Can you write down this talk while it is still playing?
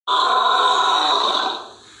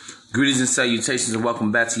Greetings and salutations and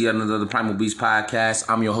welcome back to yet another Primal Beast podcast.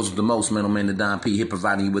 I'm your host of the most, Man, the Don P, here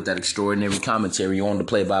providing you with that extraordinary commentary on the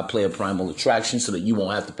play-by-play of Primal Attraction so that you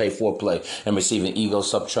won't have to pay foreplay and receive an ego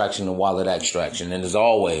subtraction and wallet extraction. And as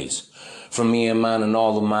always, from me and mine and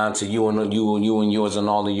all of mine to you and yours and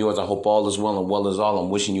all of yours, I hope all is well and well is all. I'm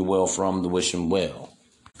wishing you well from the wishing well.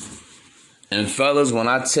 And fellas, when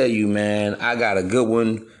I tell you, man, I got a good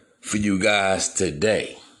one for you guys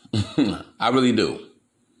today. I really do.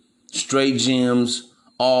 Straight gems,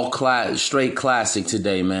 straight classic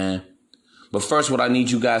today, man. But first, what I need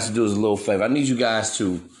you guys to do is a little favor. I need you guys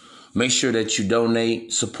to make sure that you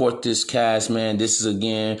donate, support this cast, man. This is,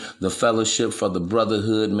 again, the fellowship for the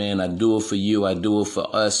brotherhood, man. I do it for you. I do it for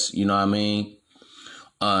us. You know what I mean?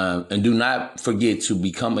 And do not forget to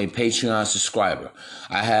become a Patreon subscriber.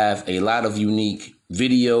 I have a lot of unique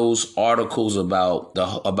videos, articles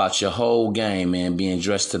about your whole game, man. Being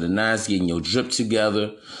dressed to the nines, getting your drip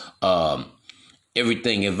together.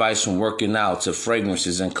 Everything, advice from working out to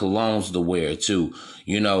fragrances and colognes to wear too.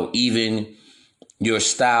 You know, even your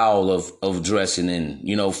style of dressing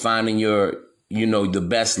and, finding the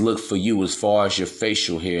best look for you as far as your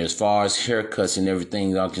facial hair, as far as haircuts and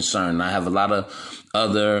everything are concerned. I have a lot of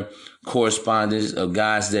other correspondents of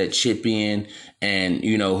guys that chip in and,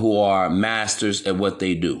 who are masters at what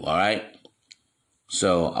they do. All right.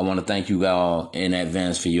 So I want to thank you all in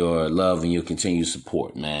advance for your love and your continued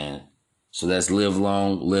support, man. So that's live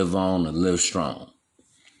long, live on, and live strong.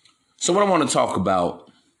 So what I want to talk about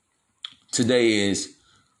today is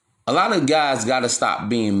a lot of guys got to stop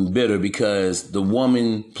being bitter because the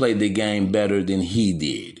woman played the game better than he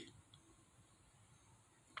did.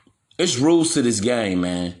 There's rules to this game,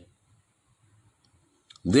 man.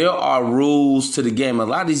 There are rules to the game. A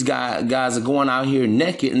lot of these guys are going out here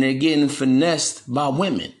naked and they're getting finessed by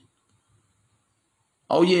women.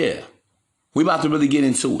 Oh, yeah. We about to really get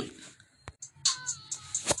into it.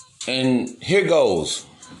 And here goes.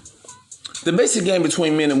 The basic game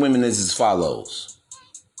between men and women is as follows.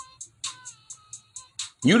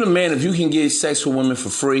 You the man, if you can get sex with women for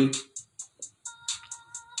free.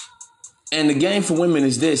 And the game for women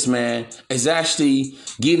is this, man. Is actually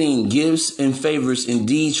getting gifts and favors and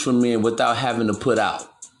deeds from men without having to put out.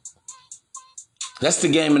 That's the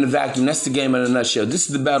game in the vacuum. That's the game in a nutshell. This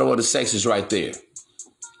is the battle of the sexes right there.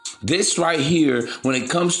 This right here, when it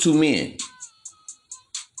comes to men,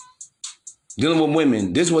 dealing with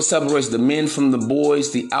women, this is what separates the men from the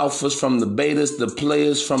boys, the alphas from the betas, the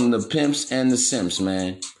players from the pimps and the simps,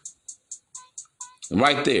 man.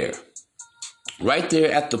 Right there. Right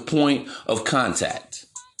there at the point of contact.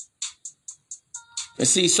 And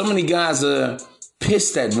see, so many guys are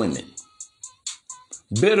pissed at women.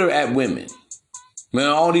 Bitter at women. Man,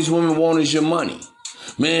 all these women want is your money.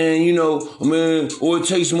 Man, or it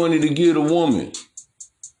takes money to get a woman.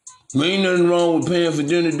 Man, ain't nothing wrong with paying for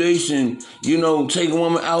dinner dates and, take a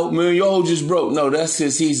woman out. Man, y'all just broke. No, that's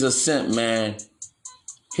because he's a simp, man.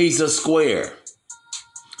 He's a square.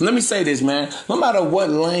 Let me say this, man. No matter what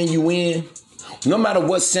lane you in, no matter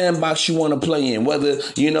what sandbox you want to play in, whether,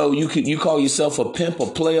 you call yourself a pimp, a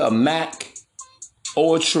player, a Mac,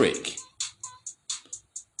 or a trick.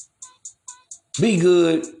 Be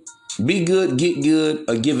good, get good,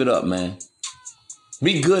 or give it up, man.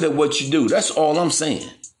 Be good at what you do. That's all I'm saying.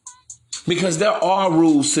 Because there are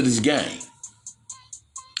rules to this game.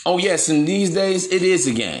 Oh, yes, and these days, it is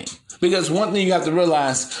a game. Because one thing you have to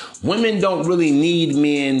realize, women don't really need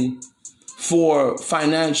men for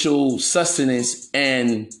financial sustenance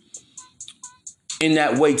and in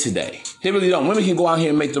that way today. They really don't. Women can go out here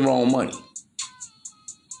and make their own money.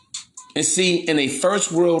 And see, in a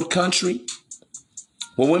first world country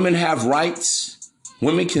where women have rights,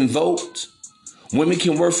 women can vote, women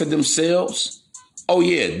can work for themselves. Oh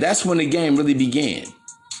yeah, that's when the game really began.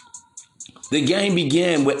 The game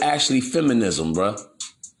began with actually feminism, bruh.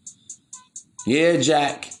 Yeah,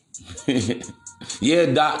 Jack. Yeah,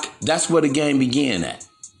 Doc, that's where the game began at.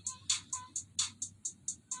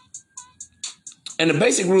 And the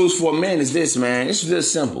basic rules for a man is this, man. It's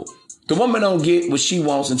just simple. The woman don't get what she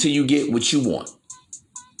wants until you get what you want.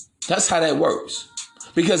 That's how that works.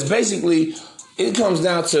 Because basically, it comes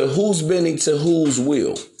down to who's bending to whose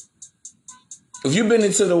will. If you're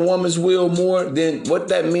bending to the woman's will more, then what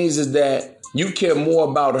that means is that you care more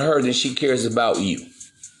about her than she cares about you.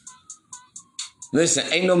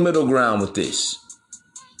 Listen, ain't no middle ground with this.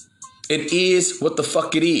 It is what the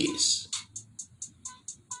fuck it is.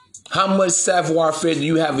 How much savoir faire do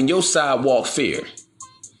you have in your sidewalk fare?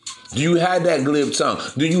 Do you have that glib tongue?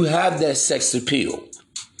 Do you have that sex appeal?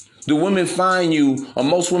 Do women find you, or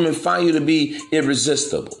most women find you to be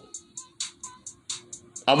irresistible?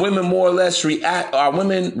 Are women more or less are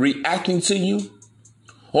women reacting to you?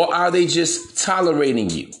 Or are they just tolerating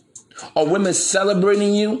you? Are women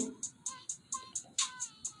celebrating you?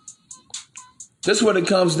 That's what it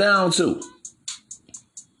comes down to.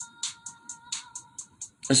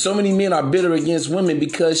 And so many men are bitter against women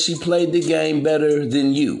because she played the game better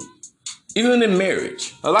than you. Even in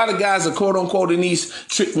marriage. A lot of guys are quote unquote in these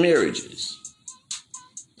trick marriages.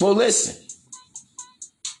 Well, listen.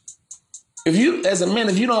 If you, as a man,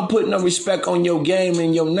 if you don't put no respect on your game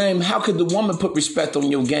and your name, how could the woman put respect on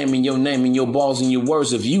your game and your name and your balls and your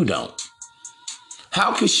words if you don't?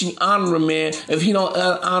 How could she honor a man if he don't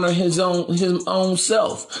honor his own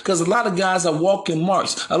self? Because a lot of guys are walking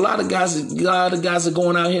marks. A lot of guys are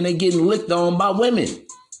going out here and they getting licked on by women.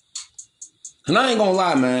 And I ain't gonna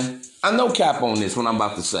lie, man. I know cap on this, what I'm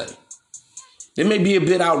about to say. It may be a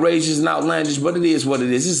bit outrageous and outlandish, but it is what it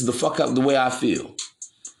is. This is the fuck up the way I feel.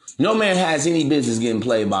 No man has any business getting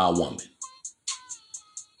played by a woman.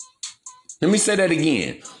 Let me say that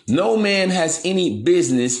again. No man has any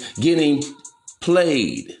business getting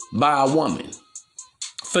played by a woman.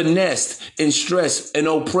 Finessed and stressed and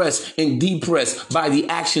oppressed and depressed by the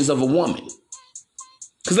actions of a woman.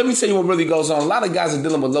 Because let me tell you what really goes on. A lot of guys are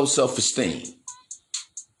dealing with low self-esteem.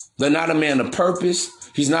 They're not a man of purpose.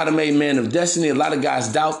 He's not a man of destiny. A lot of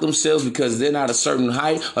guys doubt themselves because they're not a certain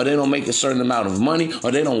height, or they don't make a certain amount of money,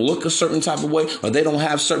 or they don't look a certain type of way, or they don't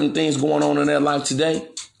have certain things going on in their life today.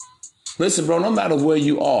 Listen, bro, no matter where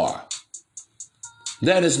you are,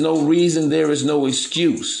 that is no reason. There is no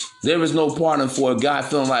excuse. There is no pardon for a guy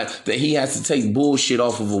feeling like that he has to take bullshit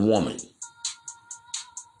off of a woman.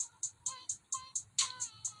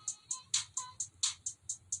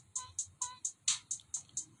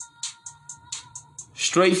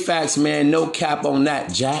 Straight facts, man. No cap on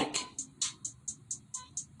that, Jack.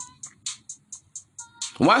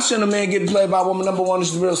 Why shouldn't a man get played by a woman? Number one,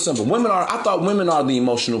 it's real simple. I thought women are the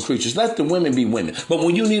emotional creatures. Let the women be women. But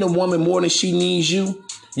when you need a woman more than she needs you,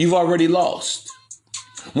 you've already lost.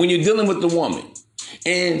 When you're dealing with the woman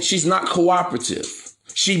and she's not cooperative,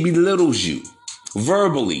 she belittles you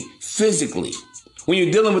verbally, physically. When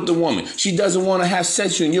you're dealing with the woman, she doesn't want to have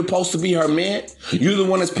sex with you and you're supposed to be her man. You're the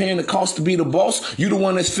one that's paying the cost to be the boss. You're the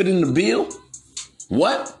one that's fitting the bill.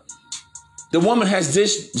 What? The woman has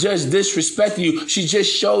just disrespected you. She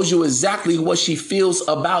just shows you exactly what she feels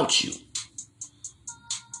about you.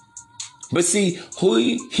 But see,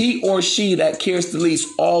 he or she that cares the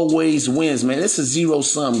least always wins, man. It's a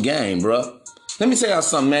zero-sum game, bro. Let me tell y'all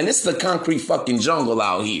something, man. This is a concrete fucking jungle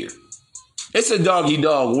out here. It's a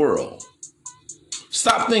doggy-dog world.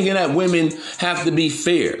 Stop thinking that women have to be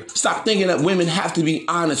fair. Stop thinking that women have to be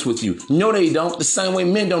honest with you. No, they don't. The same way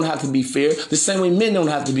men don't have to be fair. The same way men don't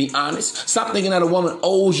have to be honest. Stop thinking that a woman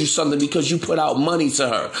owes you something because you put out money to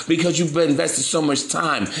her, because you've invested so much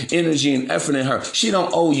time, energy, and effort in her. She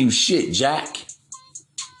don't owe you shit, Jack.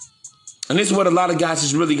 And this is what a lot of guys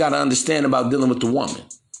just really got to understand about dealing with the woman.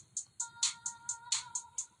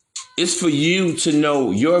 It's for you to know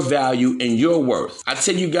your value and your worth. I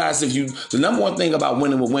tell you guys, the number one thing about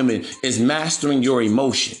winning with women is mastering your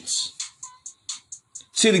emotions.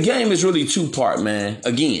 See, the game is really two-part, man.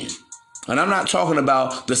 Again, and I'm not talking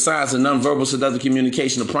about the science of nonverbal seductive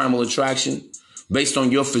communication, the primal attraction, based on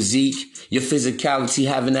your physique, your physicality,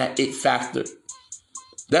 having that it factor.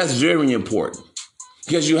 That's very important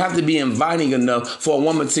because you have to be inviting enough for a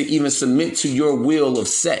woman to even submit to your will of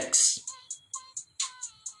sex.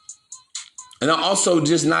 And I'm also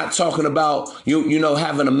just not talking about,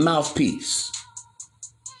 having a mouthpiece.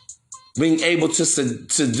 Being able to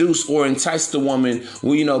seduce or entice the woman,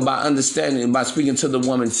 by speaking to the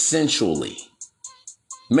woman sensually.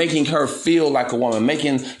 Making her feel like a woman.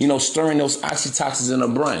 Stirring those oxytocins in her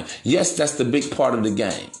brain. Yes, that's the big part of the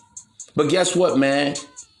game. But guess what, man?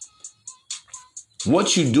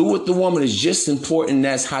 What you do with the woman is just important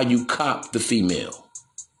as how you cop the female.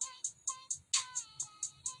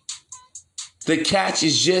 The catch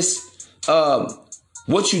is just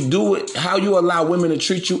what you do with how you allow women to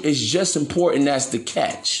treat you is just important as the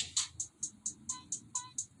catch.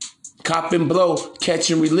 Cop and blow,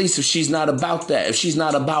 catch and release if she's not about that, if she's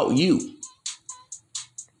not about you.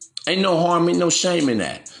 Ain't no harm, ain't no shame in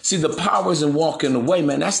that. See, the power is in walking away,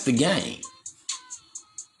 man. That's the game.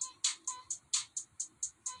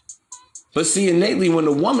 But see, innately, when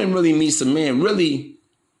a woman really meets a man, really,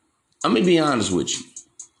 I'm going to be honest with you.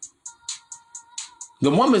 The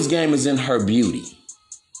woman's game is in her beauty.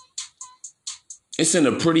 It's in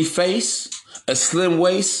a pretty face, a slim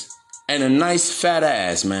waist, and a nice fat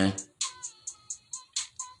ass, man.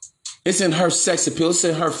 It's in her sex appeal. It's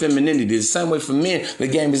in her femininity. The same way for men, the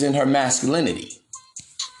game is in her masculinity.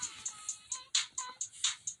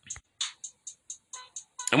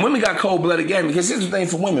 And women got cold-blooded game because here's the thing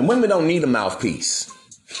for women. Women don't need a mouthpiece.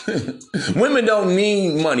 Women don't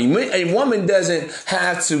need money. A woman doesn't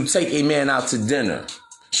have to take a man out to dinner.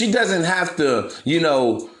 She doesn't have to,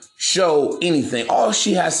 show anything. All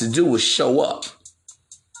she has to do is show up.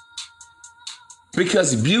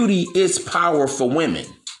 Because beauty is power for women.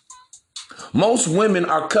 Most women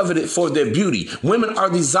are coveted for their beauty. Women are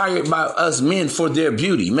desired by us men for their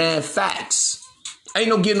beauty. Man, facts. Ain't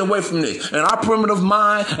no getting away from this. In our primitive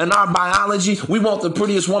mind and our biology, we want the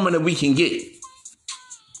prettiest woman that we can get.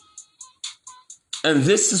 And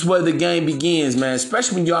this is where the game begins, man.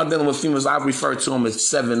 Especially when y'all dealing with females, I refer to them as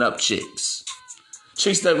 7-up chicks.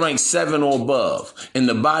 Chicks that rank 7 or above in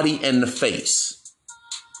the body and the face.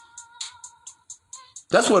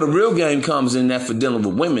 That's where the real game comes in that for dealing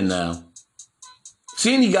with women now.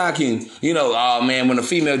 See, any guy can, oh man, when a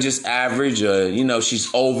female just average, or,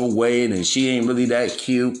 she's overweight and she ain't really that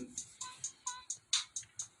cute.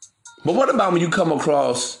 But what about when you come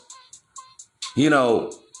across,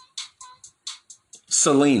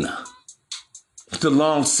 Selena? The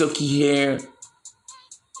long silky hair,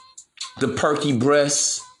 the perky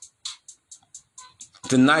breasts,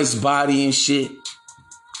 the nice body and shit.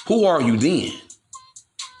 Who are you then?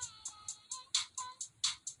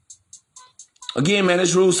 Again, man,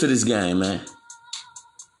 there's rules to this game, man.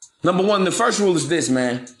 Number one, the first rule is this,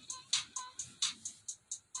 man.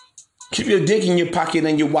 Keep your dick in your pocket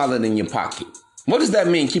and your wallet in your pocket. What does that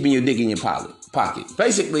mean, keeping your dick in your pocket?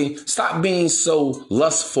 Basically, stop being so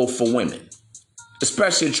lustful for women,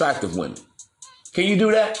 especially attractive women. Can you do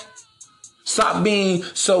that? Stop being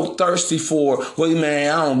so thirsty for, well,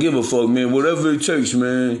 man, I don't give a fuck, man. Whatever it takes,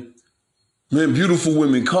 man. Man, beautiful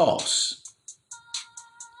women cost.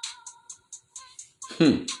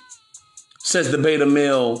 Says the beta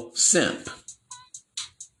male simp.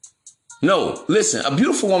 No, listen, a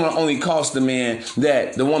beautiful woman only costs the man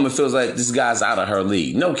that the woman feels like this guy's out of her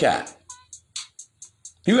league. No cap.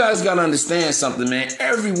 You guys got to understand something, man.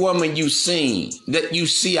 Every woman you see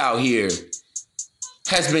out here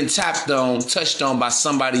has been tapped on, touched on by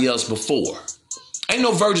somebody else before. Ain't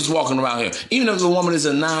no virgins walking around here. Even if the woman is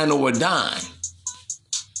a 9 or a dime.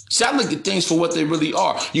 See, I look at things for what they really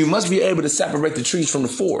are. You must be able to separate the trees from the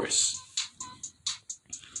forest.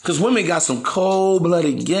 Because women got some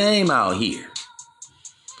cold-blooded game out here.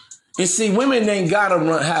 And see, women ain't got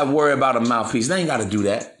to worry about a mouthpiece. They ain't got to do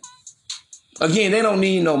that. Again, they don't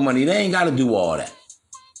need no money. They ain't got to do all that.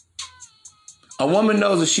 A woman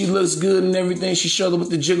knows that she looks good and everything. She shows up with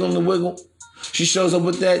the jiggle and the wiggle. She shows up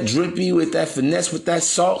with that drippy, with that finesse, with that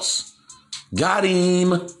sauce. Got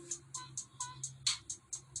him.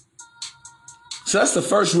 So that's the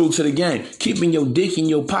first rule to the game. Keeping your dick in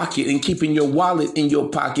your pocket and keeping your wallet in your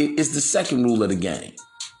pocket is the second rule of the game.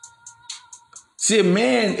 See, a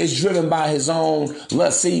man is driven by his own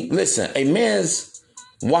lust. See, listen, a man's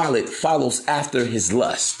wallet follows after his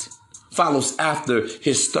lust, follows after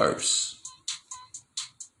his thirst.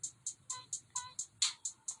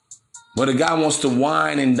 But a guy wants to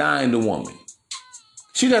wine and dine the woman.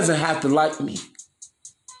 She doesn't have to like me.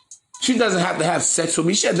 She doesn't have to have sex with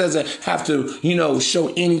me. She doesn't have to,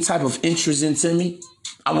 show any type of interest into me.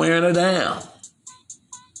 I'm wearing her down.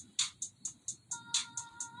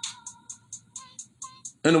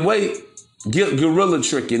 In a way, gorilla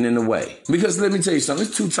tricking in a way. Because let me tell you something.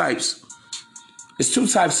 It's two types. It's two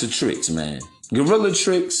types of tricks, man. Gorilla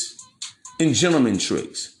tricks and gentleman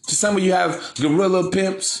tricks. To some of you have gorilla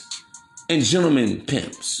pimps and gentleman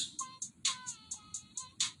pimps.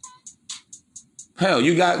 Hell,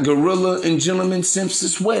 you got gorilla and gentleman simps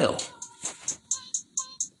as well.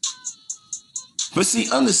 But see,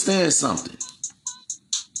 understand something.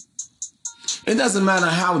 It doesn't matter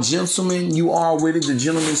how gentleman you are with it, the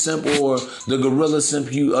gentleman simp or the gorilla simp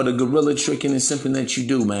or the gorilla tricking and simping that you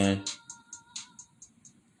do, man.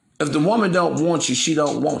 If the woman don't want you, she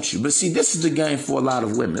don't want you. But see, this is the game for a lot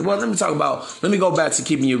of women. Well, let me go back to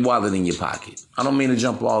keeping your wallet in your pocket. I don't mean to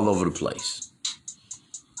jump all over the place.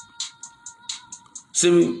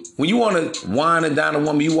 See, when you want to wine and dine a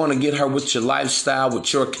woman, you want to get her with your lifestyle,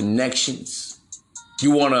 with your connections.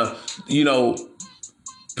 You want to,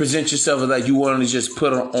 present yourself as like you want to just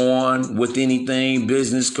put her on with anything,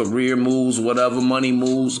 business, career moves, whatever, money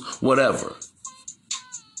moves, whatever.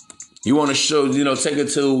 You want to show, take her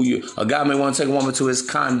to, a guy may want to take a woman to his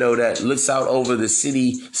condo that looks out over the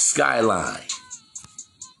city skyline.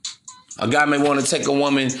 A guy may want to take a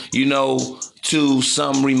woman, to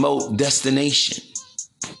some remote destination.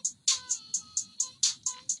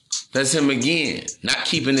 That's him again, not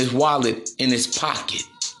keeping his wallet in his pocket.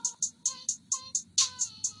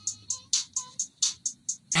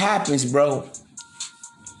 Happens, bro.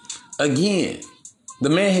 Again, The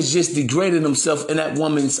man has just degraded himself in that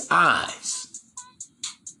woman's eyes.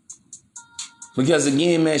 Because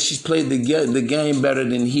again, man, she's played the game better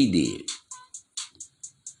than he did.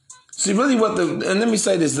 See, really and let me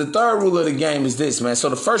say this, the third rule of the game is this, man. So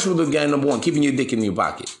the first rule of the game, number one, keeping your dick in your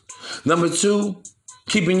pocket. Number two,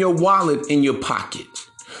 keeping your wallet in your pocket.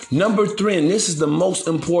 Number three, and this is the most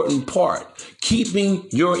important part, keeping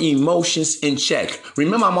your emotions in check.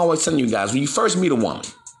 Remember, I'm always telling you guys, when you first meet a woman,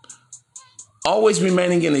 always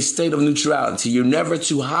remaining in a state of neutrality. You're never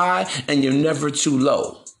too high and you're never too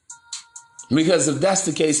low. Because if that's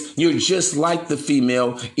the case, you're just like the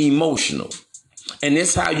female, emotional. And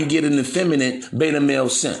that's how you get an effeminate beta male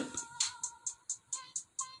simp.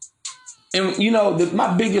 And you know,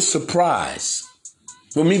 my biggest surprise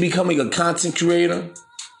with me becoming a content creator,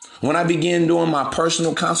 when I began doing my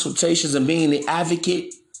personal consultations and being the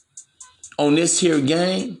advocate on this here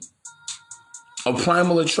game of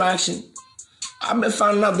primal attraction, I've been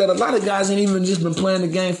finding out that a lot of guys ain't even just been playing the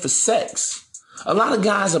game for sex. A lot of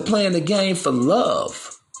guys are playing the game for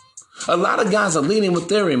love. A lot of guys are leading with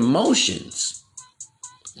their emotions.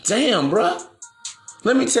 Damn, bruh.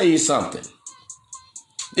 Let me tell you something.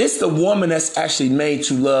 It's the woman that's actually made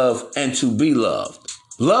to love and to be loved.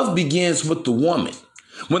 Love begins with the woman.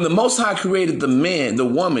 When the Most High created the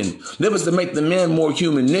woman, that was to make the man more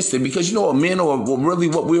humanistic. Because you know what men are really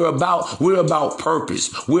what we're about? We're about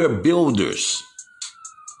purpose. We're builders.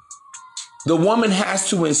 The woman has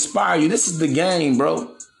to inspire you. This is the game,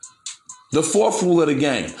 bro. The fourth rule of the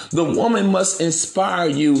game. The woman must inspire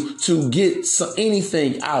you to get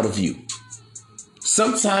anything out of you.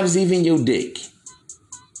 Sometimes even your dick.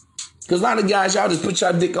 Because a lot of guys, y'all just put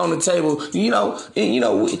your dick on the table.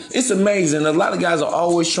 It's amazing. A lot of guys are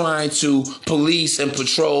always trying to police and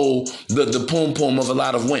patrol the pum-pum of a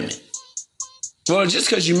lot of women. Well, just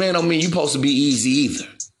because you man don't mean you're supposed to be easy either.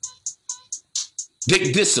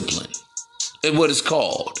 Dick discipline is what it's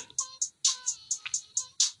called.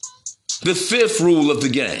 The fifth rule of the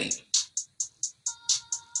game.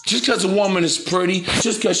 Just because a woman is pretty,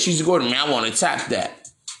 just because she's good, I want to tap that.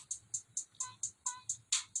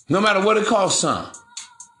 No matter what it costs, son.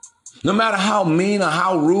 No matter how mean or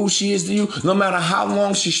how rude she is to you, no matter how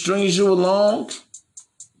long she strings you along.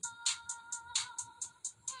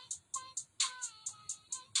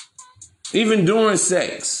 Even during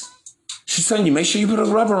sex, she's telling you, make sure you put a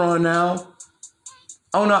rubber on now.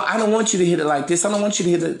 Oh, no, I don't want you to hit it like this. I don't want you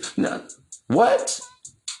to hit it. No. What?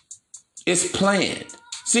 It's planned.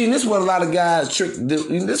 See, this is what a lot of guys this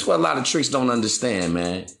is what a lot of tricks don't understand,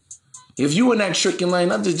 man. If you in that tricking lane,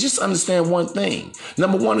 just understand one thing.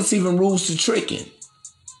 Number one, it's even rules to tricking.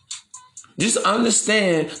 Just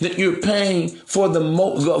understand that you're paying for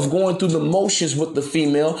of going through the motions with the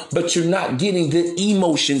female, but you're not getting the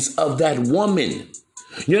emotions of that woman.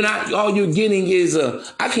 All you're getting is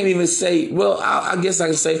I can't even say, well, I guess I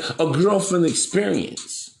can say a girlfriend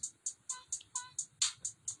experience.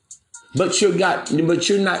 But you're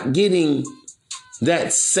not getting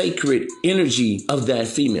that sacred energy of that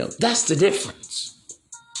female. That's the difference.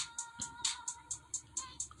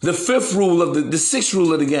 The sixth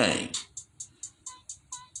rule of the game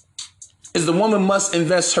is the woman must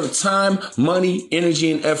invest her time, money,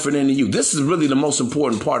 energy, and effort into you. This is really the most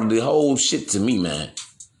important part of the whole shit to me, man.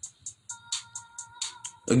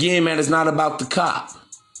 Again, man, it's not about the cop.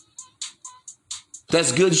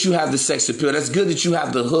 That's good that you have the sex appeal. That's good that you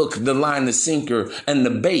have the hook, the line, the sinker, and the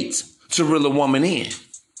bait to reel a woman in.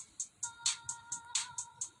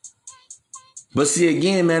 But see,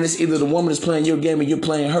 again, man, it's either the woman is playing your game or you're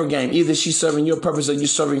playing her game. Either she's serving your purpose or you're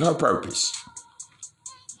serving her purpose.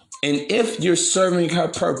 And if you're serving her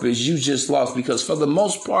purpose, you just lost, because for the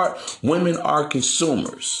most part, women are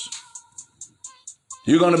consumers.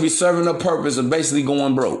 You're going to be serving her purpose and basically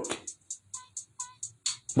going broke.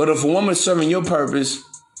 But if a woman's serving your purpose,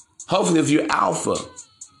 hopefully if you're alpha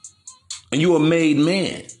and you're a made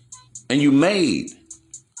man and you made,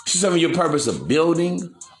 she's serving your purpose of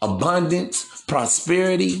building, abundance,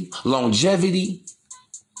 prosperity, longevity,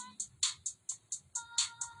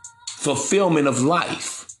 fulfillment of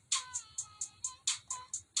life.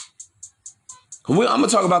 I'm going to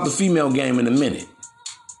talk about the female game in a minute.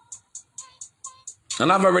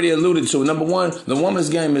 And I've already alluded to it. Number one, the woman's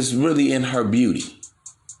game is really in her beauty.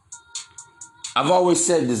 I've always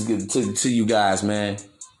said this to you guys, man.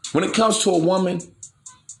 When it comes to a woman,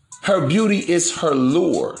 her beauty is her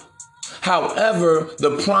lure. However,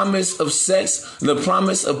 the promise of sex, the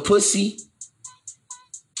promise of pussy,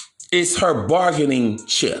 is her bargaining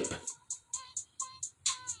chip.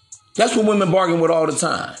 That's what women bargain with all the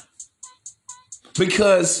time.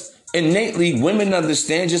 Because innately, women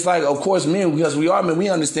understand, just like, of course, men, because we are men, we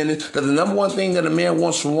understand that the number one thing that a man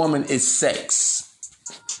wants from a woman is sex.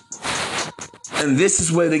 And this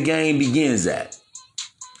is where the game begins at.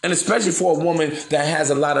 And especially for a woman that has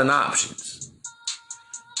a lot of options.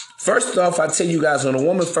 First off, I tell you guys, when a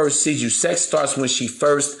woman first sees you, sex starts when she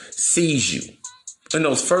first sees you. In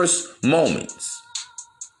those first moments.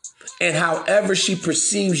 And however she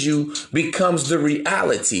perceives you becomes the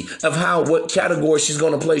reality of what category she's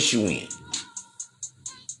going to place you in.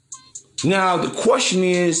 Now, the question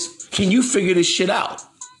is, can you figure this shit out?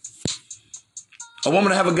 A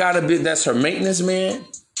woman will have a guy that's her maintenance man.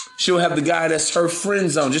 She'll have the guy that's her friend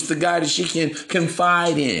zone, just the guy that she can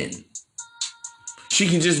confide in. She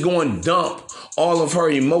can just go and dump all of her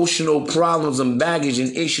emotional problems and baggage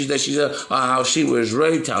and issues that she's how she was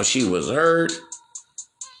raped, how she was hurt.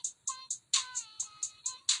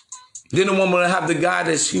 Then a woman will have the guy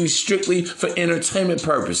that's strictly for entertainment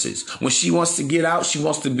purposes. When she wants to get out, she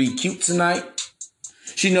wants to be cute tonight.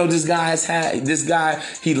 She knows this guy,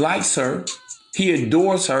 he likes her, he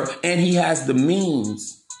adores her, and he has the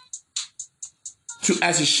means to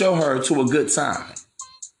actually show her to a good time.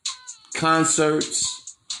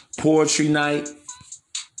 Concerts, poetry night,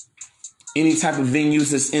 any type of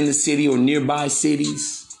venues that's in the city or nearby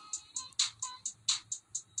cities.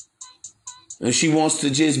 And she wants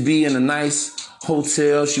to just be in a nice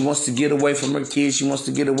hotel. She wants to get away from her kids. She wants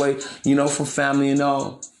to get away, from family and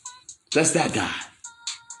all. That's that guy.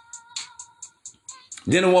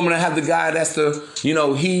 Then a woman will have the guy that's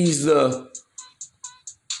he's the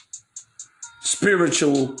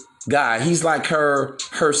spiritual guy. He's like her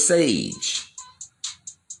sage.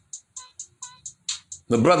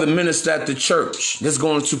 The brother minister at the church that's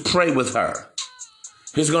going to pray with her.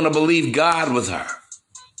 He's going to believe God with her.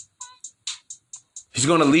 He's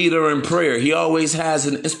going to lead her in prayer. He always has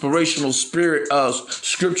an inspirational scripture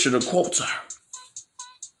to quote to her.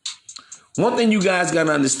 One thing you guys got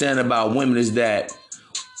to understand about women is that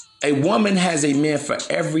a woman has a man for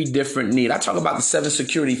every different need. I talk about the 7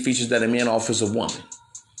 security features that a man offers a woman.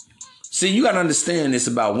 See, you got to understand this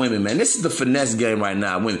about women, man. This is the finesse game right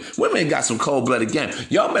now. Women got some cold-blooded game.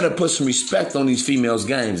 Y'all better put some respect on these females'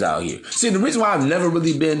 games out here. See, the reason why I've never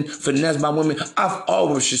really been finessed by women, I've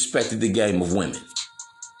always respected the game of women.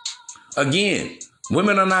 Again,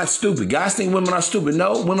 women are not stupid. Guys think women are stupid.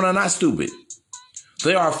 No, women are not stupid.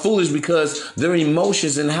 They are foolish because their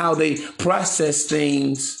emotions and how they process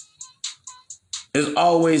things is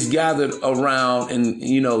always gathered around and,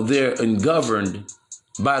 they're governed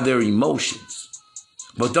by their emotions.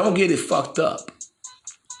 But don't get it fucked up.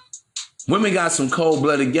 Women got some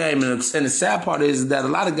cold-blooded game. And the sad part is that a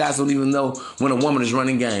lot of guys don't even know when a woman is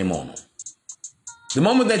running game on them. The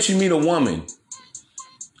moment that you meet a woman,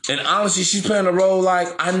 and honestly, she's playing a role like,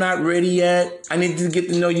 I'm not ready yet, I need to get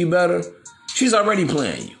to know you better, she's already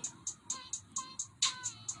playing you.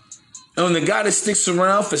 And when the guy that sticks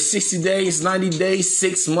around for 60 days, 90 days,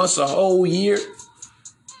 6 months, a whole year,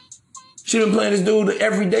 she's been playing this dude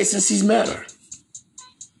every day since he's met her.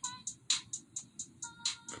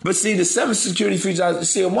 But see, the 7 security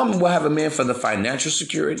features, a woman will have a man for the financial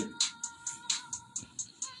security.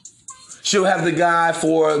 She'll have the guy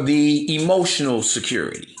for the emotional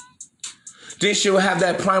security. Then she'll have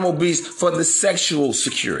that primal beast for the sexual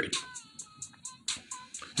security.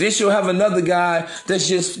 Then she'll have another guy that's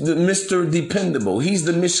just the Mr. Dependable. He's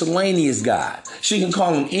the miscellaneous guy. She can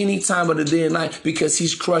call him any time of the day and night because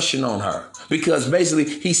he's crushing on her. Because basically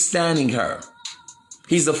he's standing her.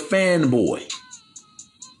 He's a fanboy.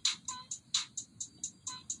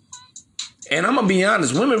 And I'm going to be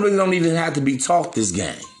honest, women really don't even have to be taught this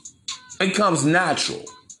game. It comes natural.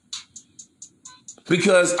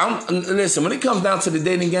 Because listen, when it comes down to the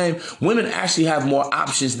dating game, women actually have more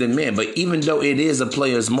options than men. But even though it is a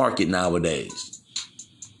player's market nowadays,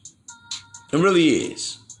 it really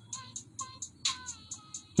is.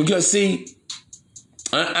 Because see,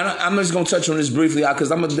 I'm just going to touch on this briefly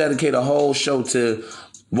because I'm going to dedicate a whole show to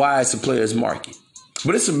why it's a player's market.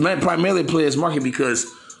 But it's primarily a player's market because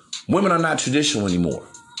women are not traditional anymore.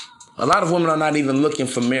 A lot of women are not even looking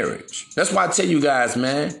for marriage. That's why I tell you guys,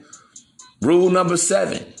 man, rule number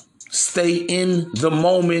 7, stay in the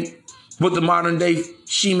moment with the modern day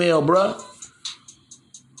she-male, bruh.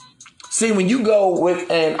 See, when you go with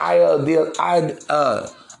an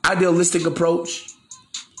idealistic approach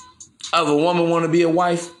of a woman want to be a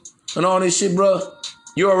wife and all this shit, bruh,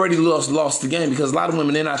 you already lost the game because a lot of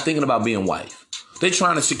women, they're not thinking about being wife. They're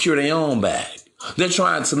trying to secure their own bag. They're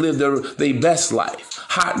trying to live their best life.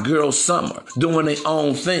 Hot girl summer, doing their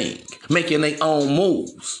own thing, making their own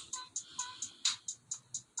moves.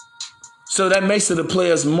 So that makes it a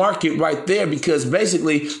player's market right there, because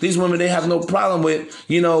basically these women, they have no problem with,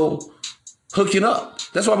 hooking up.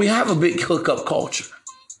 That's why we have a big hookup culture.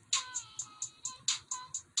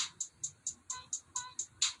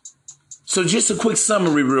 So just a quick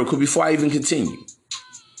summary real quick before I even continue.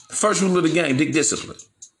 First rule of the game, dick discipline.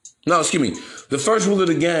 No, excuse me. The first rule of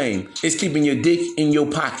the game is keeping your dick in your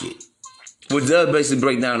pocket, which does basically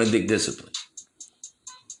break down the dick discipline.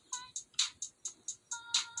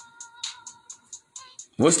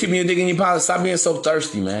 What's keeping your dick in your pocket? Stop being so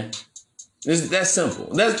thirsty, man. That's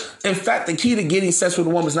simple. In fact, the key to getting sex with a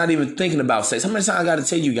woman is not even thinking about sex. How many times I got to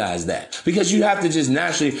tell you guys that? Because you have to just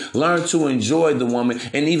naturally learn to enjoy the woman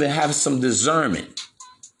and even have some discernment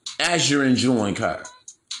as you're enjoying her.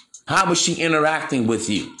 How is she interacting with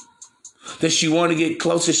you? Does she want to get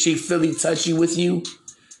close? Is she feeling touchy with you?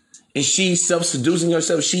 Is she self-seducing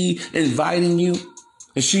herself? Is she inviting you?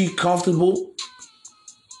 Is she comfortable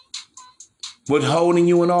with holding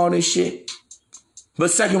you and all this shit? But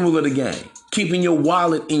second rule of the game, keeping your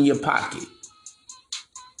wallet in your pocket.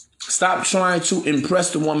 Stop trying to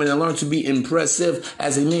impress the woman and learn to be impressive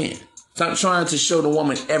as a man. Stop trying to show the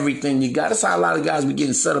woman everything you got. That's how a lot of guys be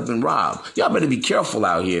getting set up and robbed. Y'all better be careful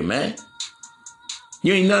out here, man.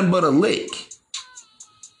 You ain't nothing but a lick.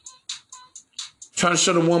 Trying to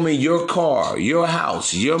show the woman your car, your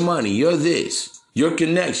house, your money, your this, your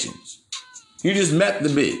connections. You just met the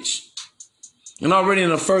bitch. And already in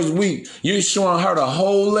the first week, you're showing her the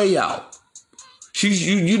whole layout.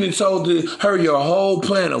 You done told her your whole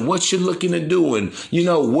plan of what you're looking to do and,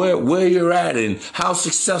 where you're at and how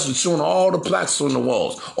successful, showing all the plaques on the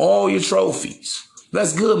walls, all your trophies.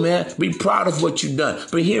 That's good, man. Be proud of what you've done.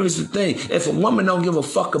 But here is the thing. If a woman don't give a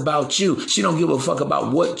fuck about you, she don't give a fuck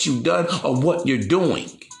about what you've done or what you're doing.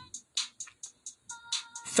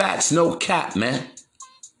 Facts, no cap, man.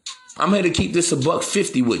 I'm here to keep this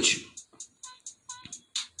 $150 with you.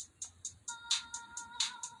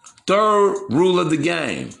 Third rule of the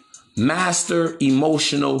game, master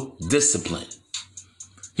emotional discipline.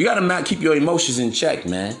 You got to keep your emotions in check,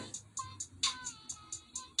 man.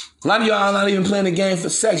 A lot of y'all are not even playing the game for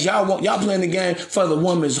sex. Y'all playing the game for the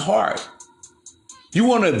woman's heart. You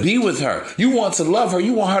want to be with her. You want to love her.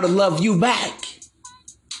 You want her to love you back.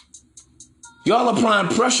 Y'all applying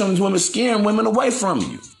pressure on these women, scaring women away from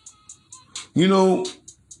you.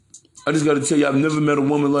 I just got to tell you, I've never met a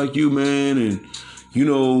woman like you, man. And,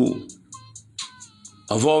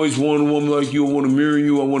 I've always wanted a woman like you. I want to marry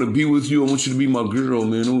you. I want to be with you. I want you to be my girl,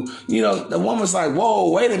 man. The woman's like, whoa,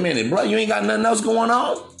 wait a minute, bro. You ain't got nothing else going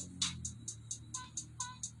on?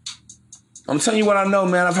 I'm telling you what I know,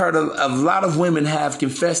 man. I've heard a lot of women have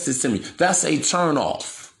confessed this to me. That's a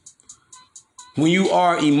turnoff. When you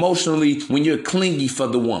are emotionally, when you're clingy for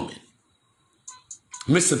the woman.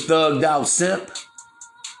 Mr. Thugged Out Simp.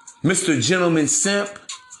 Mr. Gentleman Simp.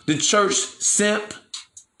 The church simp.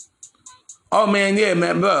 Oh, man, yeah,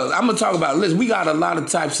 man, bro. I'm going to talk about, listen, we got a lot of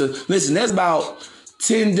types of, listen, there's about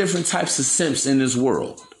 10 different types of simps in this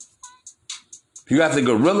world. You got the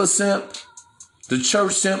gorilla simp, the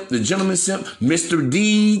church simp, the gentleman simp, Mr.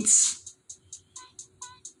 Deeds.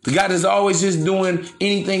 The guy that's always just doing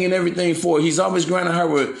anything and everything for her. He's always granting her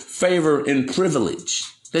with favor and privilege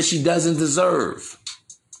that she doesn't deserve.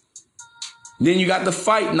 Then you got the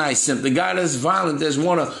fight night simp, the guy that's violent, that's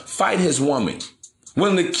want to fight his woman,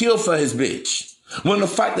 willing to kill for his bitch, willing to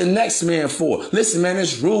fight the next man for. Listen, man,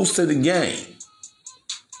 there's rules to the game.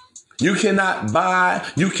 You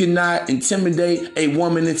cannot intimidate a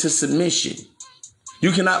woman into submission.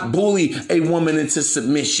 You cannot bully a woman into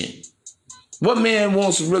submission. What man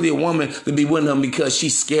wants really a woman to be with him because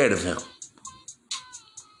she's scared of him?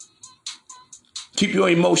 Keep your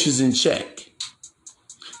emotions in check.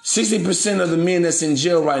 60% of the men that's in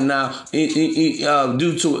jail right now is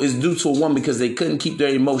due to a woman because they couldn't keep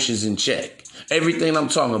their emotions in check. Everything I'm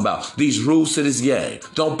talking about, these rules to this game.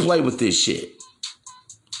 Don't play with this shit.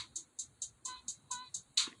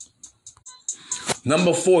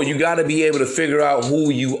 Number 4, you got to be able to figure out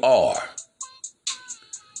who you are.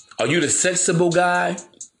 Are you the sexable guy?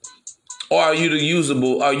 Or are you the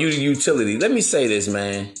usable? Are you the utility? Let me say this,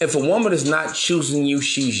 man. If a woman is not choosing you,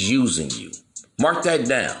 she's using you. Mark that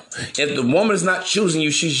down. If the woman is not choosing you,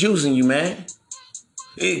 she's using you, man.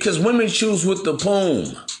 Because women choose with the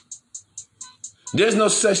poom. There's no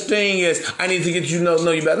such thing as, I need to get you to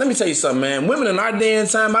know you better. Let me tell you something, man. Women in our day and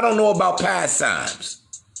time, I don't know about past times.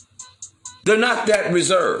 They're not that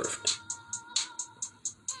reserved.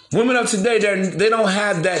 Women of today, they don't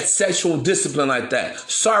have that sexual discipline like that.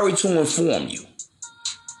 Sorry to inform you.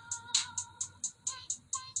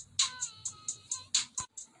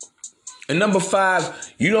 And number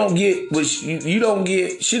 5, You don't get what you don't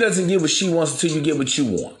get. She doesn't get what she wants until you get what you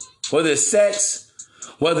want. Whether it's sex,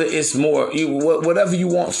 whether it's more, whatever you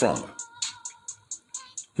want from her.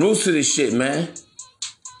 Rules to this shit, man.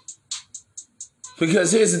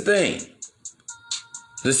 Because here's the thing.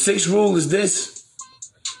 The sixth rule is this.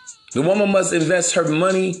 The woman must invest her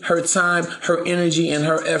money, her time, her energy, and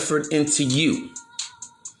her effort into you.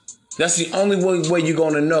 That's the only way you're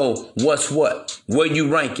going to know what's what, where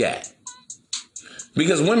you rank at.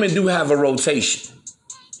 Because women do have a rotation.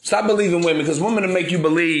 Stop believing women, because women will make you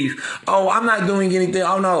believe, oh, I'm not doing anything.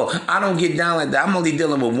 Oh, no, I don't get down like that. I'm only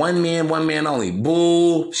dealing with one man only.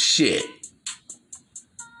 Bullshit.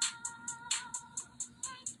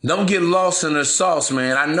 Don't get lost in her sauce,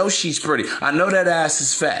 man. I know she's pretty. I know that ass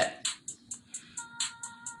is fat.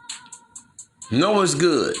 No, it's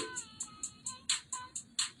good.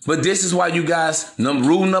 But this is why you guys,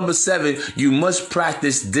 rule number 7, you must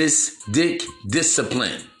practice this dick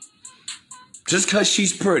discipline. Just because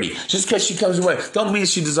she's pretty, just because she comes away, don't mean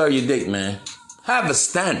she deserves your dick, man. Have a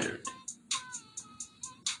standard.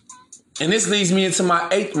 And this leads me into my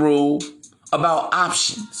 8th rule about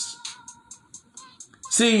options.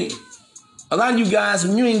 See, a lot of you guys,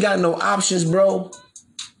 when you ain't got no options, bro,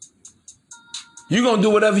 you're going to do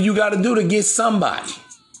whatever you got to do to get somebody.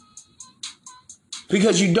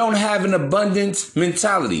 Because you don't have an abundant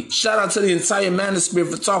mentality. Shout out to the entire Manosphere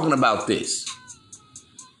for talking about this.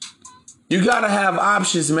 You got to have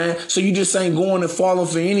options, man. So you just ain't going and falling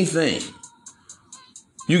for anything.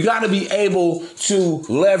 You got to be able to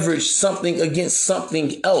leverage something against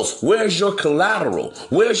something else. Where's your collateral?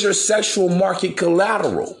 Where's your sexual market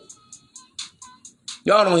collateral?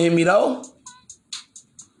 Y'all don't hear me though.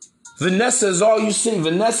 Vanessa is all you see.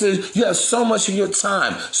 Vanessa, you have so much of your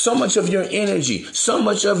time, so much of your energy, so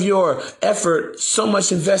much of your effort, so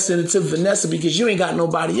much invested into Vanessa because you ain't got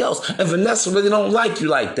nobody else. And Vanessa really don't like you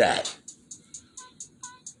like that.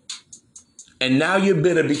 And now you're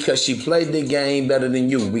bitter because she played the game better than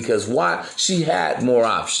you. Because why? She had more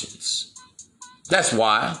options. That's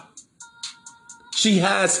why. She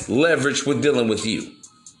has leverage with dealing with you.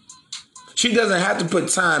 She doesn't have to put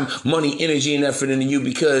time, money, energy, and effort into you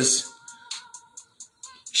because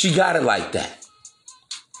she got it like that.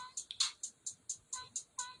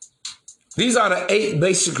 These are the 8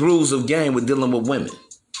 basic rules of game with dealing with women.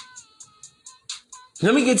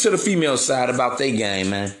 Let me get to the female side about their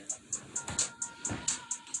game, man.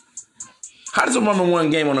 How does a woman win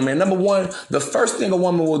game on a man? Number 1, the first thing a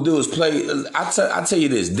woman will do is play. I tell you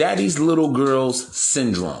this, daddy's little girl's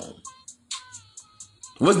syndrome.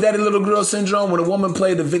 What's daddy little girl syndrome? When a woman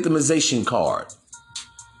played the victimization card.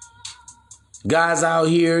 Guys out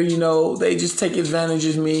here, you know, they just take advantage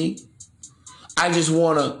of me. I just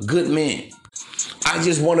want a good man. I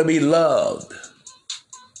just want to be loved.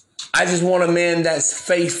 I just want a man that's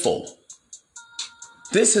faithful.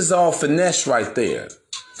 This is all finesse right there.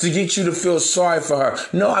 To get you to feel sorry for her.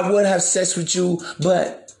 No, I would have sex with you,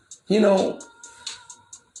 but, you know,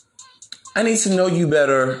 I need to know you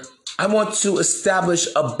better. I want to establish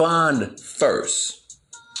a bond first.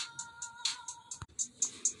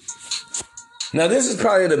 Now, this is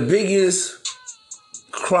probably the biggest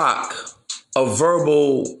crock of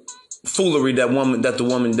verbal foolery that the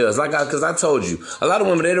woman does. Because I told you, a lot of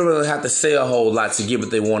women, they don't really have to say a whole lot to get what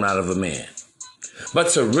they want out of a man. But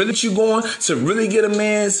to really get you going, to really get a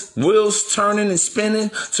man's wheels turning and spinning,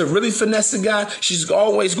 to really finesse a guy, she's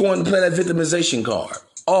always going to play that victimization card.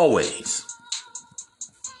 Always.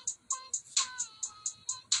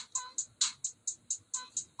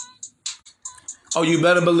 Oh, you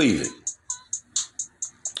better believe it.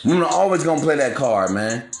 Women are always going to play that card,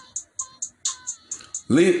 man.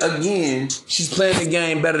 Again, she's playing the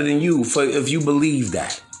game better than you if you believe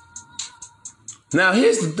that. Now,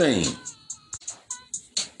 here's the thing.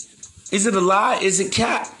 Is it a lie? Is it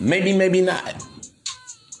cap? Maybe, maybe not.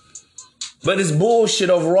 But it's bullshit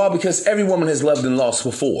overall because every woman has loved and lost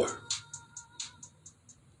before.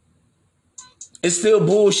 It's still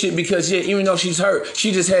bullshit because, yeah, even though she's hurt,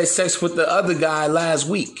 she just had sex with the other guy last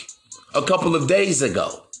week, a couple of days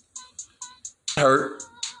ago. Hurt.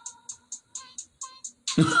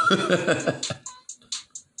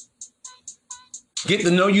 Get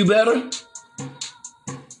to know you better.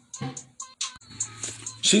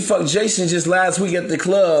 She fucked Jason just last week at the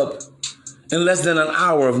club in less than an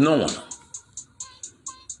hour of knowing him.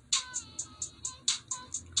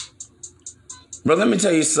 But let me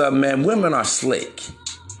tell you something, man. Women are slick.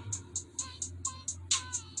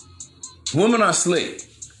 Women are slick.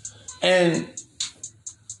 And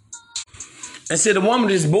see, the woman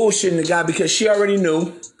is bullshitting the guy because she already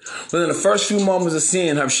knew But in the first few moments of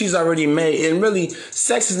seeing her, she's already made, and really,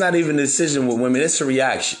 sex is not even a decision with women, it's a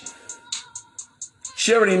reaction.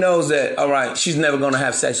 She already knows that, all right, she's never going to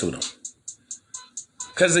have sex with him.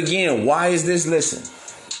 Because again, why is this? Listen,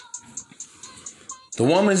 the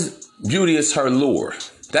woman's beauty is her lure.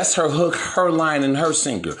 That's her hook, her line, and her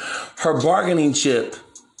sinker. Her bargaining chip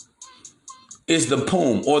is the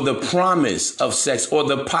poem or the promise of sex or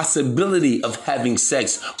the possibility of having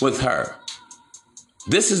sex with her.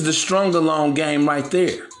 This is the strong alone game right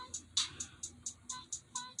there.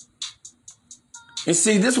 And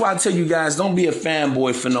see, this is why I tell you guys, don't be a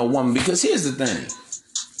fanboy for no woman, because here's the thing.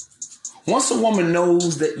 Once a woman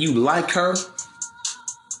knows that you like her,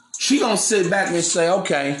 she gonna sit back and say,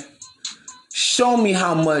 okay, show me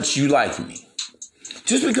how much you like me.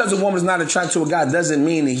 Just because a woman's not attracted to a guy doesn't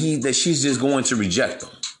mean that she's just going to reject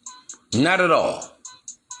him. Not at all.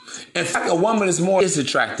 In fact, a woman is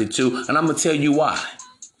attracted to, and I'm gonna tell you why.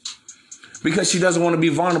 Because she doesn't want to be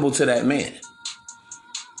vulnerable to that man.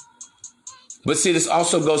 But see, this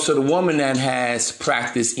also goes to the woman that has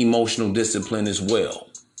practiced emotional discipline as well.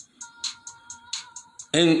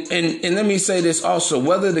 And let me say this also,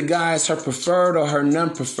 whether the guy is her preferred or her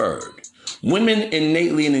non-preferred, women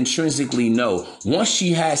innately and intrinsically know once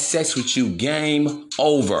she has sex with you, game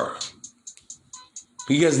over.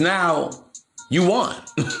 Because now you won.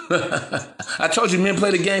 I told you, men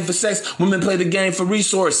play the game for sex, women play the game for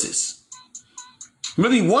resources.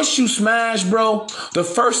 Really, once you smash, bro, the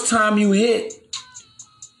first time you hit,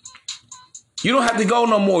 you don't have to go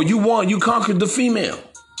no more. You won. You conquered the female.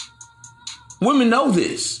 Women know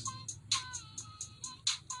this.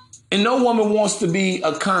 And no woman wants to be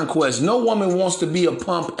a conquest. No woman wants to be a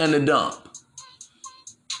pump and a dump.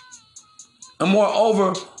 And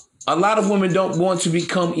moreover, a lot of women don't want to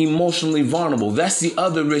become emotionally vulnerable. That's the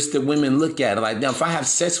other risk that women look at. Like, damn, if I have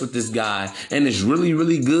sex with this guy and it's really,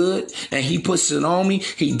 really good and he puts it on me,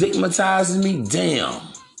 he digmatizes me, damn.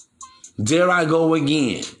 There I go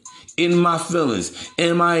again. In my feelings,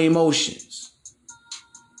 in my emotions.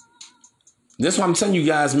 That's why I'm telling you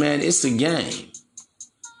guys, man, it's a game.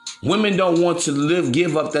 Women don't want to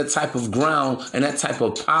give up that type of ground and that type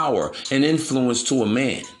of power and influence to a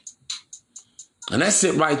man. And that's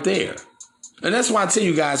it right there. And that's why I tell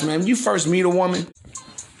you guys, man, when you first meet a woman,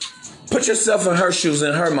 put yourself in her shoes,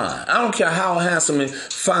 in her mind. I don't care how handsome and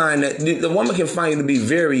fine that the woman can find you to be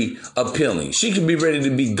very appealing. She could be ready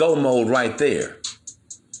to be go mode right there.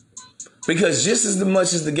 Because just as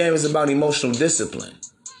much as the game is about emotional discipline,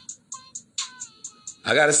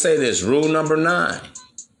 I got to say this, rule number 9.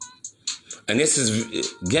 And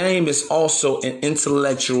game is also an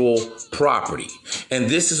intellectual property. And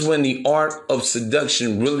this is when the art of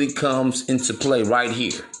seduction really comes into play right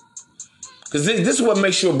here. Because this is what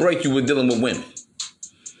makes you or break you with dealing with women.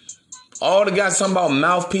 All the guys talking about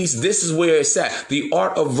mouthpiece, this is where it's at. The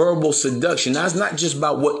art of verbal seduction. Now, it's not just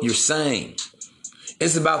about what you're saying.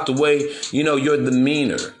 It's about the way, your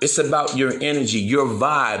demeanor. It's about your energy, your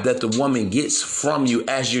vibe that the woman gets from you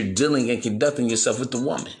as you're dealing and conducting yourself with the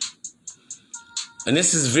woman. And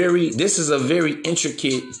this is a very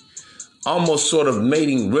intricate, almost sort of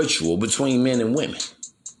mating ritual between men and women.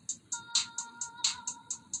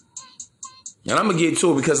 And I'm going to get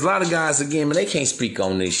to it because a lot of guys, again, man, they can't speak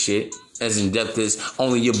on this shit as in depth as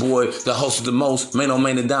only your boy, the host of the most, Man on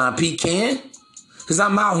Man the Don P can. Because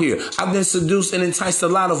I'm out here. I've been seduced and enticed a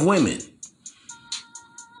lot of women.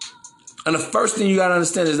 And the first thing you got to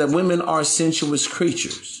understand is that women are sensuous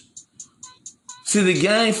creatures. See, the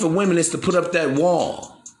game for women is to put up that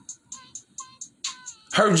wall.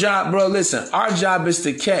 Her job, bro, listen, our job is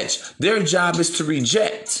to catch. Their job is to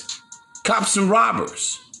reject. Cops and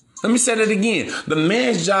robbers. Let me say that again. The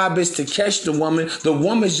man's job is to catch the woman. The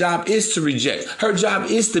woman's job is to reject. Her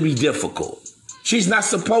job is to be difficult. She's not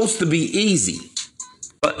supposed to be easy.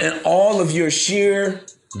 But in all of your sheer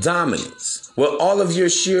dominance, with all of your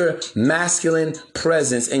sheer masculine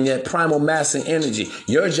presence and your primal masculine energy,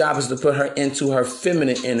 your job is to put her into her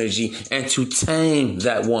feminine energy and to tame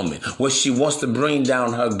that woman, where she wants to bring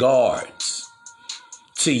down her guards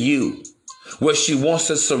to you, where she wants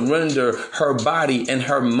to surrender her body and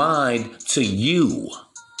her mind to you.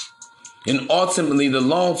 And ultimately, the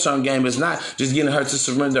long-term game is not just getting her to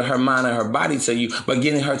surrender her mind and her body to you, but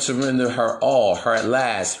getting her to surrender her all, her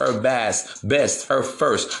last, her best, her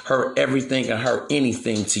first, her everything and her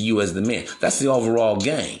anything to you as the man. That's the overall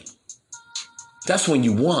game. That's when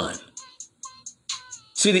you won.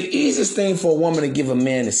 See, the easiest thing for a woman to give a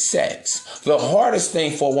man is sex. The hardest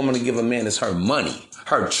thing for a woman to give a man is her money,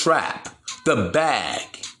 her trap, the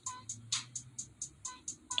bag.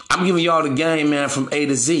 I'm giving y'all the game, man, from A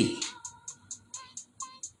to Z.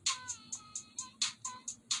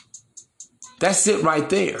 That's it right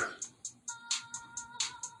there.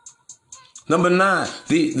 Number 9,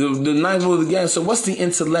 the ninth rule of the game. So what's the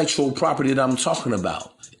intellectual property that I'm talking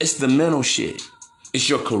about? It's the mental shit. It's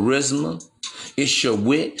your charisma. It's your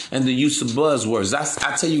wit and the use of buzzwords.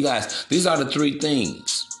 I tell you guys, these are the 3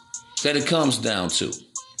 things that it comes down to.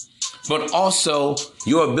 But also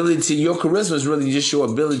your ability, your charisma is really just your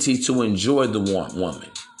ability to enjoy the woman.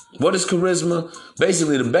 What is charisma?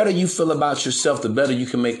 Basically, the better you feel about yourself, the better you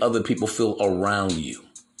can make other people feel around you.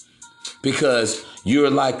 Because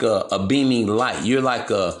you're like a beaming light. You're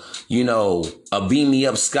like a beam me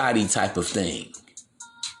up Scotty type of thing.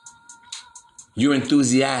 You're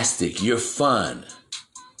enthusiastic. You're fun.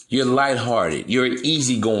 You're lighthearted. You're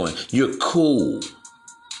easygoing. You're cool.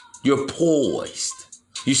 You're poised.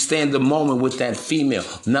 You stay in the moment with that female.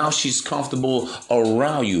 Now she's comfortable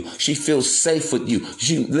around you. She feels safe with you.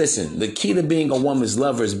 Listen, the key to being a woman's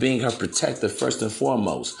lover is being her protector first and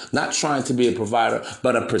foremost. Not trying to be a provider,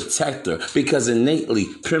 but a protector. Because innately,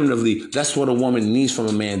 primitively, that's what a woman needs from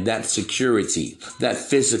a man. That security, that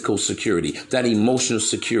physical security, that emotional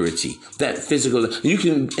security, that physical. You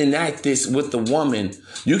can enact this with the woman.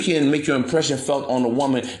 You can make your impression felt on a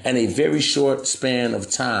woman in a very short span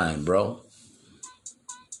of time, bro.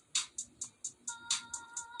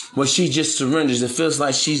 Well, she just surrenders. It feels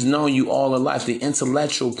like she's known you all her life. The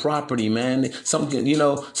intellectual property, man. Some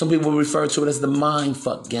people refer to it as the mind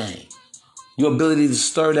fuck game. Your ability to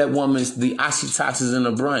stir that woman's, the oxytocins in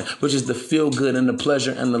the brain, which is the feel good and the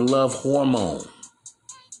pleasure and the love hormone.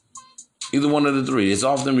 Either one of the 3. It's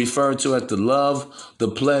often referred to as the love, the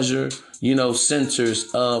pleasure,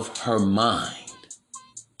 centers of her mind.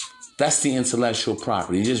 That's the intellectual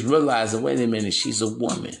property. You just realize that, wait a minute, she's a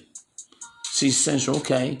woman. She's sensual,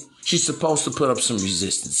 okay. She's supposed to put up some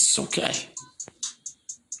resistance. It's okay.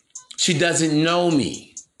 She doesn't know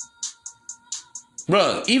me.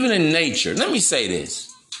 Bruh, even in nature, let me say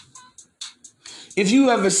this. If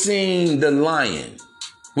you ever seen the lion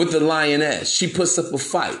with the lioness, she puts up a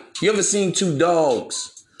fight. You ever seen 2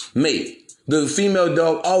 dogs mate? The female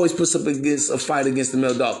dog always puts up against a fight against the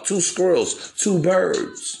male dog. 2 squirrels, 2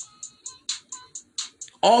 birds.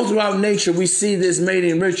 All throughout nature, we see this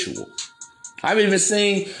mating ritual. I've even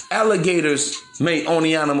seen alligators mate on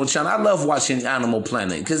the Animal Channel. I love watching Animal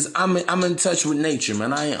Planet because I'm in touch with nature,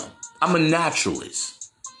 man. I am. I'm a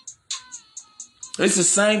naturalist. It's the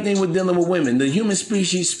same thing with dealing with women. The human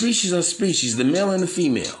species are species, the male and the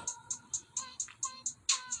female.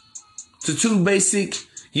 The 2 basic,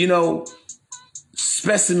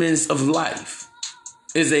 specimens of life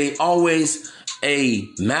is always a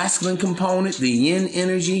masculine component, the yin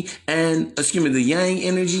energy, the yang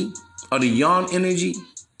energy, or the yang energy,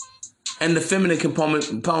 and the feminine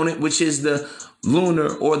component, which is the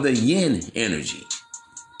lunar or the yin energy.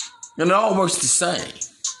 And it all works the same.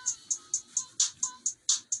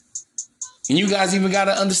 And you guys even got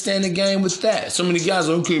to understand the game with that. So many guys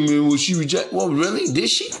are, okay, man, well, she reject. Well, really? Did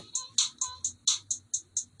she?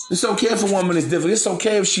 It's okay if a woman is different. It's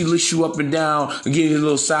okay if she lifts you up and down and gives you a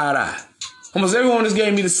little side eye. Almost everyone just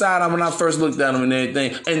gave me the side eye when I first looked at them and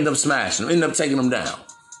everything. Ended up smashing them. Ended up taking them down.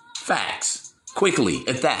 Facts. Quickly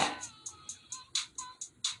at that.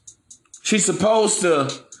 She's supposed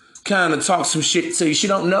to kind of talk some shit to you. She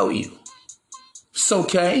don't know you. It's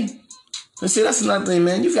okay. And see, that's another thing,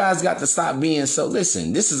 man. You guys got to stop being so...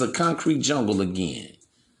 Listen, this is a concrete jungle again.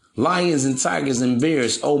 Lions and tigers and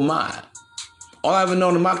bears, oh my. All I ever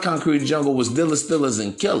known in my concrete jungle was dealers, stealers,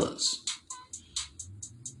 and killers.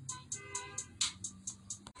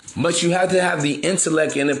 But you have to have the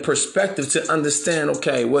intellect and the perspective to understand,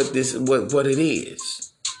 okay, what it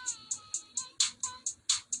is.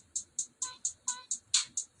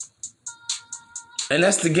 And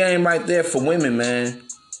that's the game right there for women, man.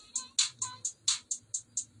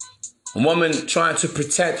 A woman trying to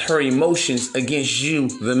protect her emotions against you,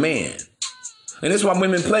 the man. And that's why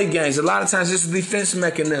women play games. A lot of times it's a defense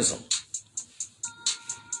mechanism.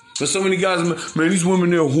 But so many guys, man, these women,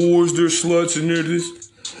 they're whores, they're sluts, and they're this.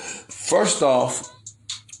 First off,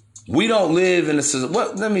 we don't live in a...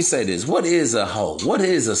 let me say this. What is a hoe? What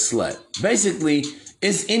is a slut? Basically,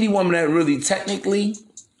 it's any woman that really technically,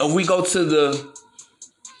 if we go to the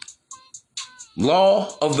law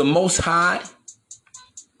of the Most High,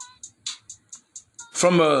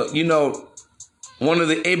 from a, one of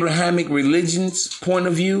the Abrahamic religions point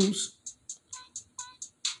of views,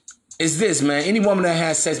 is this, man. Any woman that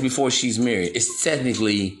has sex before she's married is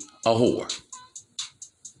technically a whore.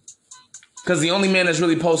 Because the only man that's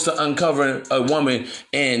really supposed to uncover a woman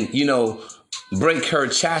and, break her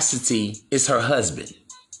chastity is her husband.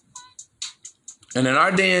 And in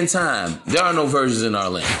our day and time, there are no virgins in our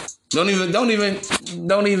land. Don't even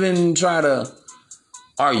don't even try to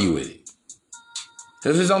argue with it.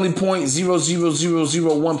 If there's only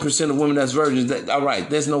 0.00001% of women that's virgins, all right,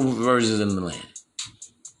 there's no virgins in the land.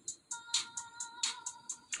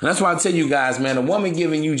 And that's why I tell you guys, man, a woman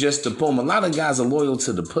giving you just the boom, a lot of guys are loyal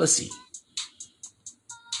to the pussy.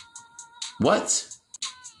 What?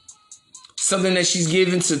 Something that she's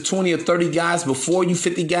giving to 20 or 30 guys before you,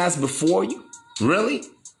 50 guys before you? Really?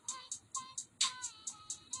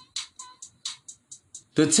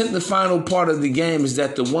 The 10th and final part of the game is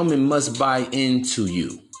that the woman must buy into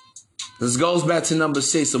you. This goes back to number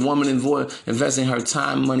 6, a woman investing her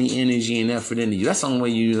time, money, energy, and effort into you. That's the only way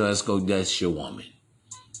you know that's your woman.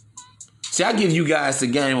 See, I give you guys the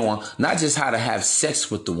game on not just how to have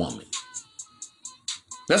sex with the woman.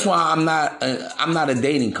 That's why I'm not a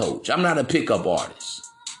dating coach. I'm not a pickup artist.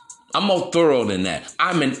 I'm more thorough than that.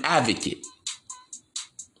 I'm an advocate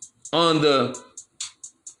on the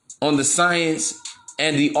science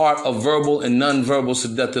and the art of verbal and nonverbal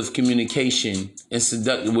seductive communication and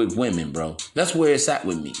seductive with women, bro. That's where it's at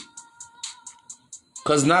with me.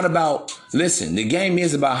 Because not about, listen, the game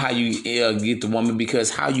is about how you get the woman, because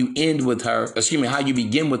how you end with her, how you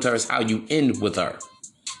begin with her is how you end with her.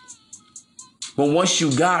 But once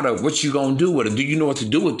you got her, what you gonna do with her? Do you know what to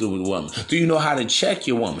do with the woman? Do you know how to check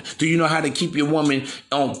your woman? Do you know how to keep your woman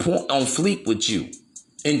on fleek with you,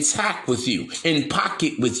 intact with you, in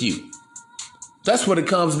pocket with you? That's what it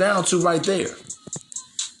comes down to right there.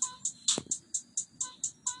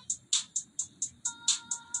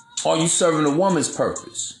 Are you serving a woman's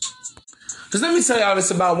purpose? Because let me tell y'all this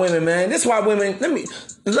about women, man. This is why women,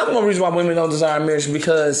 there's not one reason why women don't desire marriage,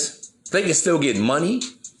 because they can still get money.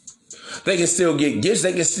 They can still get gifts.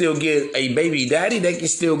 They can still get a baby daddy. They can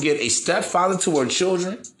still get a stepfather to her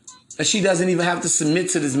children. And she doesn't even have to submit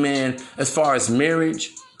to this man as far as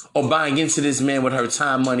marriage or buying into this man with her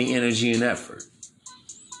time, money, energy, and effort.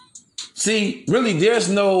 See, really, there's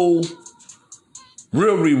no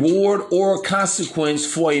real reward or consequence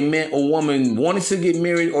for a man or woman wanting to get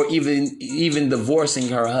married or even divorcing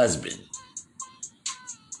her husband.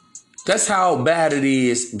 That's how bad it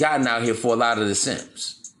is gotten out here for a lot of the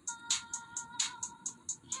simps.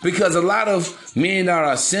 Because a lot of men that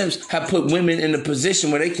are simps have put women in a position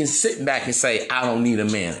where they can sit back and say, I don't need a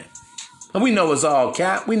man. And we know it's all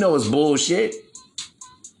cap. We know it's bullshit.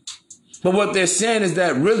 But what they're saying is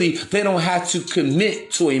that really they don't have to commit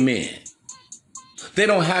to a man. They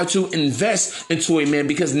don't have to invest into a man,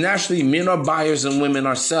 because naturally men are buyers and women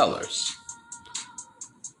are sellers.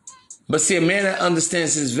 But see, a man that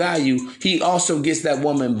understands his value, he also gets that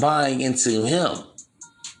woman buying into him.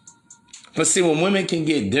 But see, when women can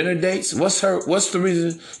get dinner dates, what's the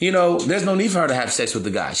reason? There's no need for her to have sex with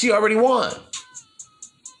the guy. She already won.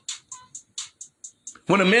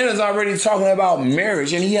 When a man is already talking about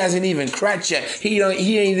marriage and he hasn't even cracked yet, he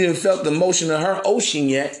ain't even felt the motion of her ocean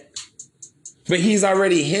yet, but he's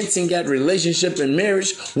already hinting at relationship and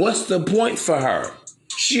marriage, what's the point for her?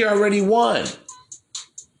 She already won.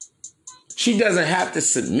 She doesn't have to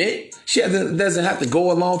submit. She doesn't have to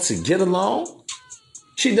go along to get along.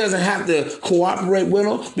 She doesn't have to cooperate with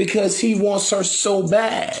him because he wants her so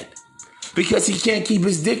bad. Because he can't keep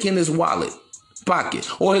his dick in his pocket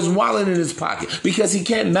or his wallet in his pocket, because he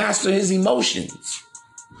can't master his emotions,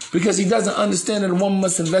 because he doesn't understand that a woman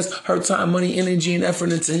must invest her time, money, energy, and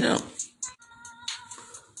effort into him.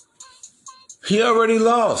 He already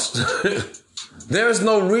lost. There's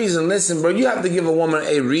no reason. Listen, bro, you have to give a woman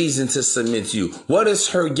a reason to submit to you. What is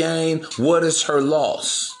her gain? What is her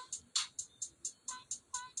loss?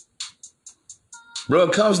 Bro,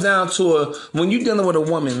 it comes down to when you're dealing with a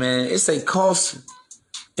woman, man, it's a cost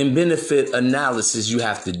and benefit analysis you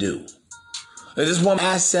have to do. Is this woman an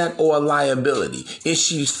asset or a liability? Is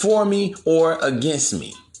she for me or against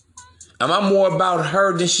me? Am I more about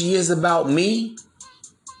her than she is about me?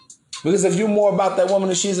 Because if you're more about that woman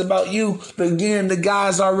than she is about you, again, the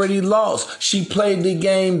guy's already lost. She played the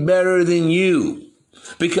game better than you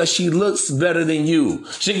because she looks better than you.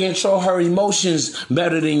 She can control her emotions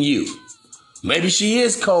better than you. Maybe she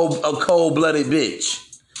is a cold-blooded bitch.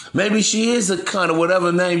 Maybe she is a cunt, or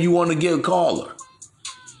whatever name you want to call her.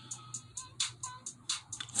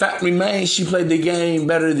 Fact remains, she played the game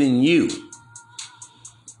better than you.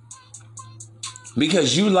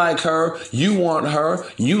 Because you like her, you want her,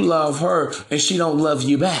 you love her, and she don't love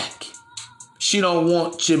you back. She don't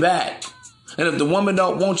want you back. And if the woman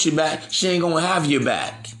don't want you back, she ain't gonna have you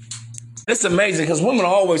back. It's amazing because women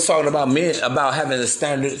are always talking about men, about having a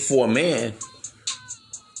standard for a man.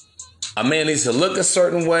 A man needs to look a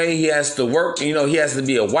certain way. He has to work. He has to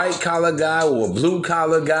be a white collar guy or a blue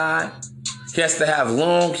collar guy. He has to have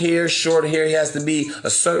long hair, short hair. He has to be a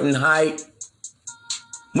certain height.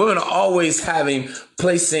 Women are always placing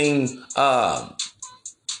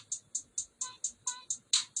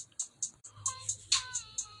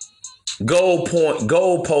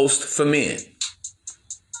goalpost for men.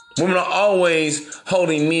 Women are always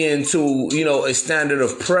holding men to, a standard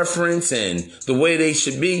of preference and the way they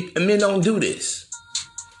should be. And men don't do this.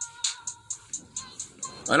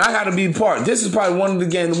 And I got to be part. This is probably one of the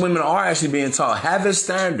games women are actually being taught. Have a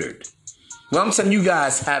standard. Well, I'm telling you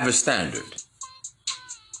guys, have a standard.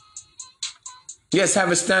 Yes,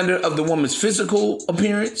 have a standard of the woman's physical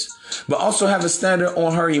appearance, but also have a standard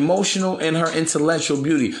on her emotional and her intellectual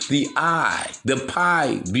beauty. The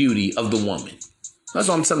pie beauty of the woman. That's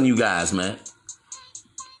what I'm telling you guys, man.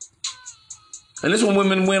 And this one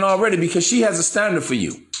women win already because she has a standard for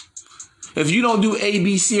you. If you don't do A,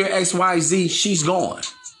 B, C, or X, Y, Z, she's gone.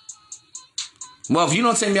 Well, if you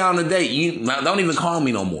don't take me out on a date, you don't even call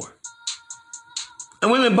me no more.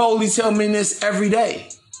 And women boldly tell men this every day.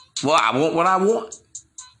 Well, I want what I want.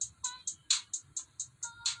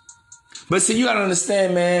 But see, you got to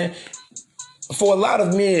understand, man, for a lot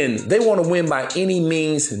of men, they want to win by any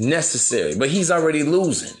means necessary. But he's already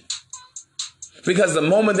losing. Because the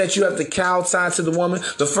moment that you have to kowtow to the woman,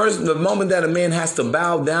 the moment that a man has to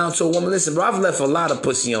bow down to a woman, listen, bro, I've left a lot of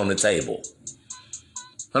pussy on the table.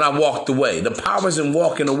 And I walked away. The power's in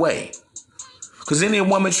walking away. Because any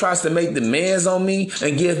woman tries to make demands on me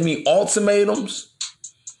and give me ultimatums.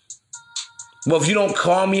 Well, if you don't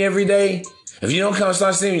call me every day, if you don't come and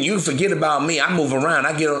start seeing me, you forget about me. I move around.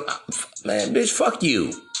 Man, bitch, fuck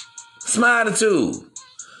you. It's my attitude.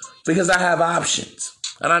 Because I have options.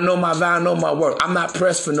 And I know my value, I know my worth. I'm not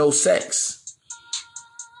pressed for no sex.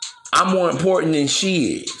 I'm more important than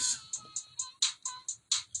she is.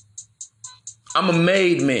 I'm a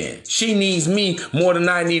made man. She needs me more than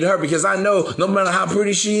I need her because I know no matter how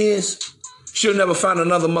pretty she is, she'll never find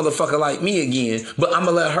another motherfucker like me again. But I'm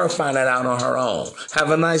going to let her find that out on her own.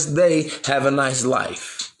 Have a nice day. Have a nice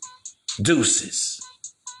life. Deuces.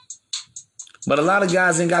 But a lot of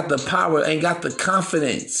guys ain't got the power, ain't got the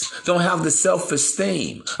confidence, don't have the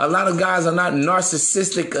self-esteem. A lot of guys are not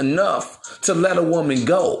narcissistic enough to let a woman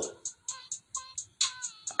go.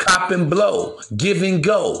 Cop and blow. Give and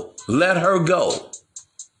go. Let her go.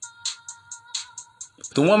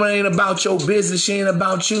 The woman ain't about your business. She ain't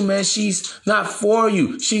about you, man. She's not for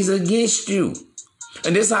you. She's against you.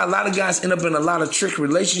 And this is how a lot of guys end up in a lot of trick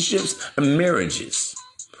relationships and marriages.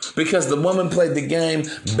 Because the woman played the game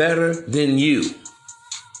better than you.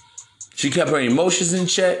 She kept her emotions in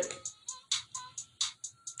check.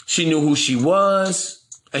 She knew who she was.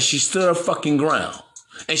 And she stood her fucking ground.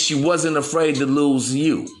 And she wasn't afraid to lose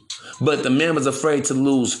you. But the man was afraid to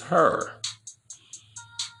lose her.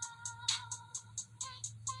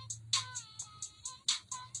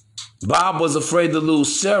 Bob was afraid to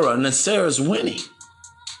lose Sarah, and then Sarah's winning.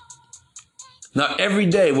 Now, every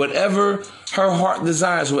day, whatever her heart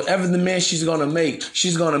desires, whatever the man she's going to make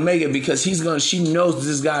it because she knows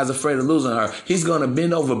this guy's afraid of losing her. He's going to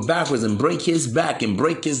bend over backwards and break his back and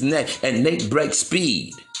break his neck at neck break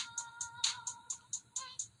speed.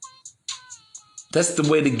 That's the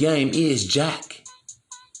way the game is, Jack.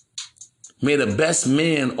 May the best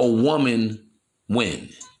man or woman win.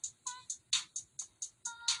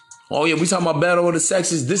 Oh, yeah, we talking about battle of the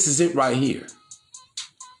sexes. This is it right here.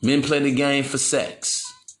 Men play the game for sex.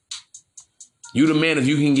 You the man if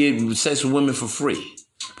you can get sex with women for free.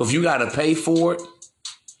 But if you got to pay for it,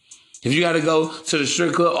 if you got to go to the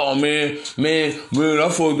strip club, oh, man, I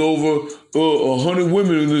fucked over 100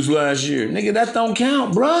 women in this last year. Nigga, that don't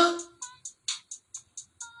count, bruh.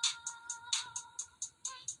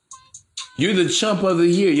 You're the chump of the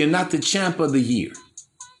year. You're not the champ of the year.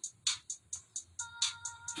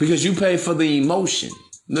 Because you pay for the emotion.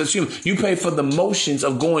 You pay for the motions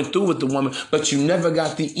of going through with the woman, but you never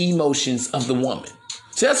got the emotions of the woman.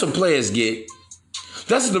 See, that's what players get.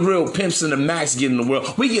 That's what the real pimps and the max get in the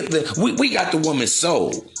world. We got the woman's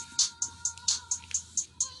soul.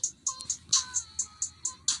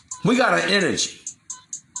 We got her energy.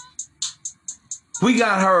 We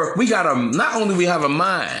got her, not only we have a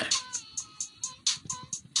mind,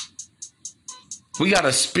 we got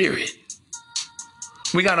a spirit.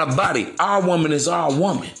 We got a body. Our woman is our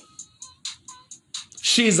woman.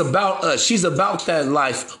 She's about us. She's about that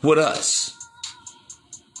life with us.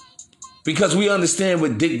 Because we understand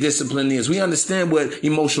what dick discipline is. We understand what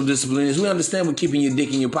emotional discipline is. We understand what keeping your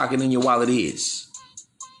dick in your pocket and your wallet is.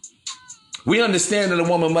 We understand that a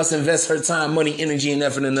woman must invest her time, money, energy, and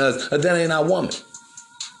effort in us. But that ain't our woman.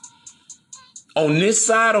 On this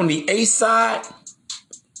side, on the A side,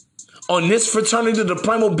 on this fraternity, the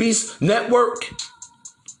Primal Beast Network,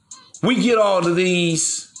 we get all of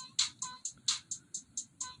these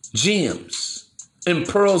gems and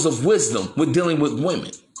pearls of wisdom with dealing with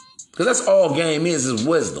women. Because that's all game is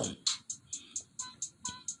wisdom.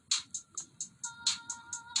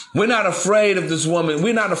 We're not afraid of this woman.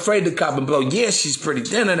 We're not afraid to cop and blow. Yeah, she's pretty.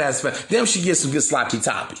 Then that's fine. Then she gets some good sloppy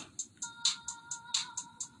toppy.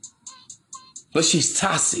 But she's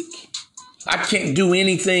toxic. I can't do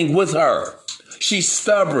anything with her. She's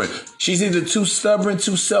stubborn. She's either too stubborn,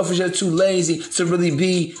 too selfish, or too lazy to really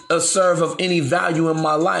be a serve of any value in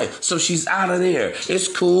my life. So she's out of there. It's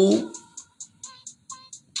cool.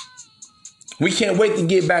 We can't wait to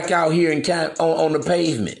get back out here and on the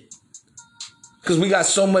pavement. Because we got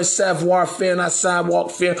so much savoir-faire and our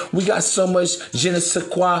sidewalk-faire. We got so much je ne sais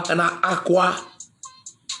quoi and our aqua.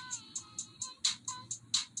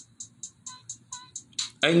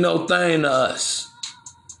 Ain't no thing to us.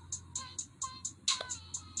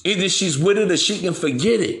 Either she's with it or she can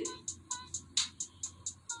forget it.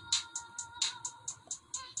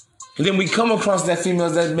 And then we come across that female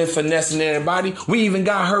that's been finessing everybody. We even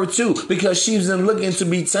got her too because she's been looking to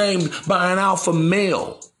be tamed by an alpha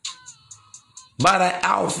male. By that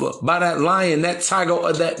alpha, by that lion, that tiger,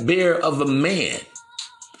 or that bear of a man.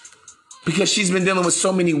 Because she's been dealing with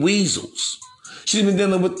so many weasels. She's been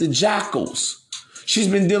dealing with the jackals. She's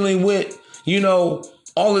been dealing with,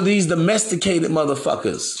 all of these domesticated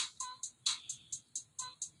motherfuckers.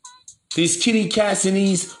 These kitty cats and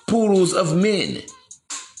these poodles of men.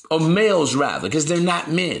 Or males, rather, because they're not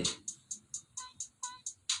men.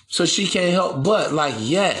 So she can't help but,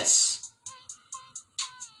 yes.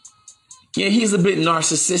 Yeah, he's a bit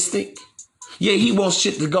narcissistic. Yeah, he wants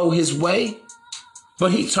shit to go his way.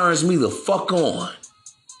 But he turns me the fuck on.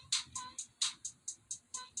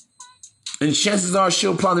 And chances are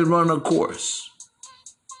she'll probably run her course.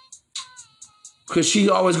 Because she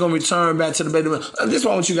always going to return back to the beta male. This is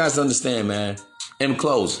what I want you guys to understand, man. In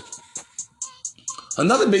closing.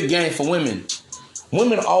 Another big game for women.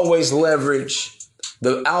 Women always leverage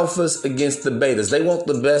the alphas against the betas. They want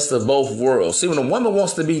the best of both worlds. See, when a woman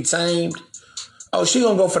wants to be tamed, she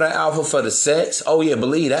gonna go for that alpha for the sex. Oh yeah,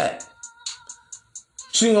 believe that.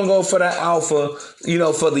 She gonna go for that alpha,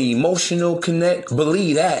 for the emotional connect.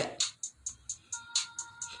 Believe that.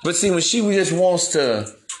 But see, when she just wants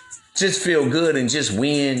to just feel good and just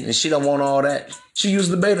win, and she don't want all that, she uses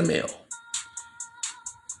the beta male.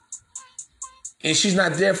 And she's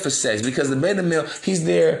not there for sex because the beta male, he's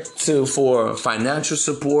there for financial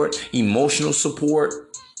support, emotional support.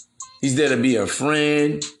 He's there to be a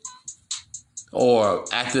friend or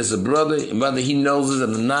act as a brother, whether he knows it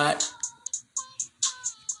or not.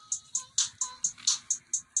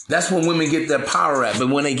 That's when women get their power at. But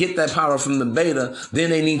when they get that power from the beta, then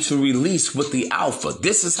they need to release with the alpha.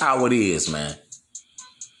 This is how it is, man.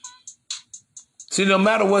 See, no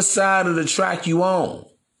matter what side of the track you on,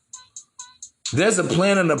 there's a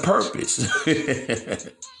plan and a purpose.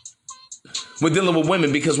 We're dealing with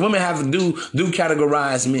women because women have to do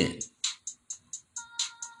categorize men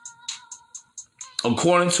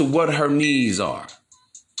according to what her needs are.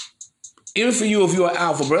 Even for you, if you're an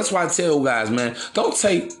alpha, but that's why I tell guys, man, don't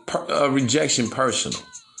take rejection personal.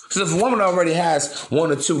 Because if a woman already has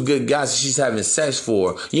one or two good guys that she's having sex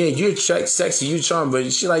for, yeah, you're sexy, you're charming, but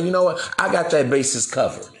she's like, you know what? I got that basis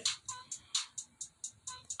covered.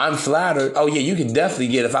 I'm flattered. Oh, yeah, you can definitely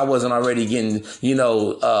get, if I wasn't already getting,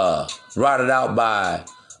 rotted out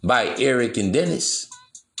by Eric and Dennis.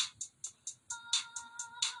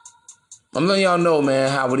 I'm letting y'all know, man,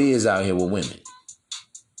 how it is out here with women.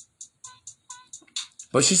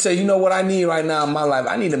 But she said, you know what I need right now in my life?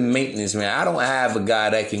 I need a maintenance, man. I don't have a guy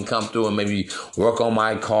that can come through and maybe work on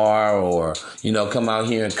my car or, come out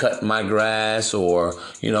here and cut my grass or,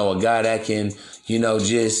 a guy that can,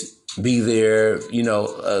 just be there,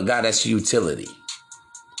 a guy that's utility.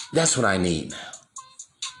 That's what I need now.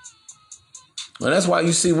 And that's why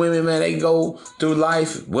you see women, man, they go through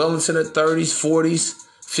life well into their 30s, 40s,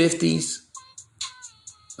 50s.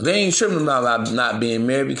 They ain't tripping about not being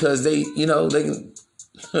married because they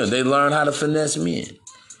learn how to finesse men.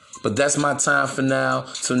 But that's my time for now.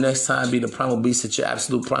 Till next time, be the primal beast at your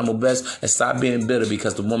absolute primal best and stop being bitter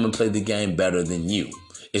because the woman played the game better than you.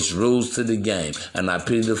 It's rules to the game, and I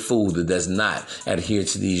pity the fool that does not adhere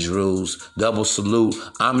to these rules. Double salute.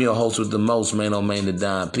 I'm your host with the most, man, the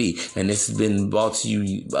Don P. And this has been brought to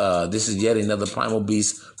you. This is yet another Primal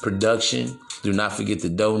Beast production. Do not forget to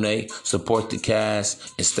donate, support the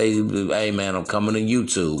cast, and stay. Hey, man, I'm coming to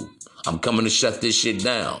YouTube. I'm coming to shut this shit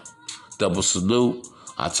down. Double salute.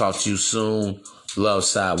 I'll talk to you soon. Love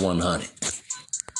Side 100.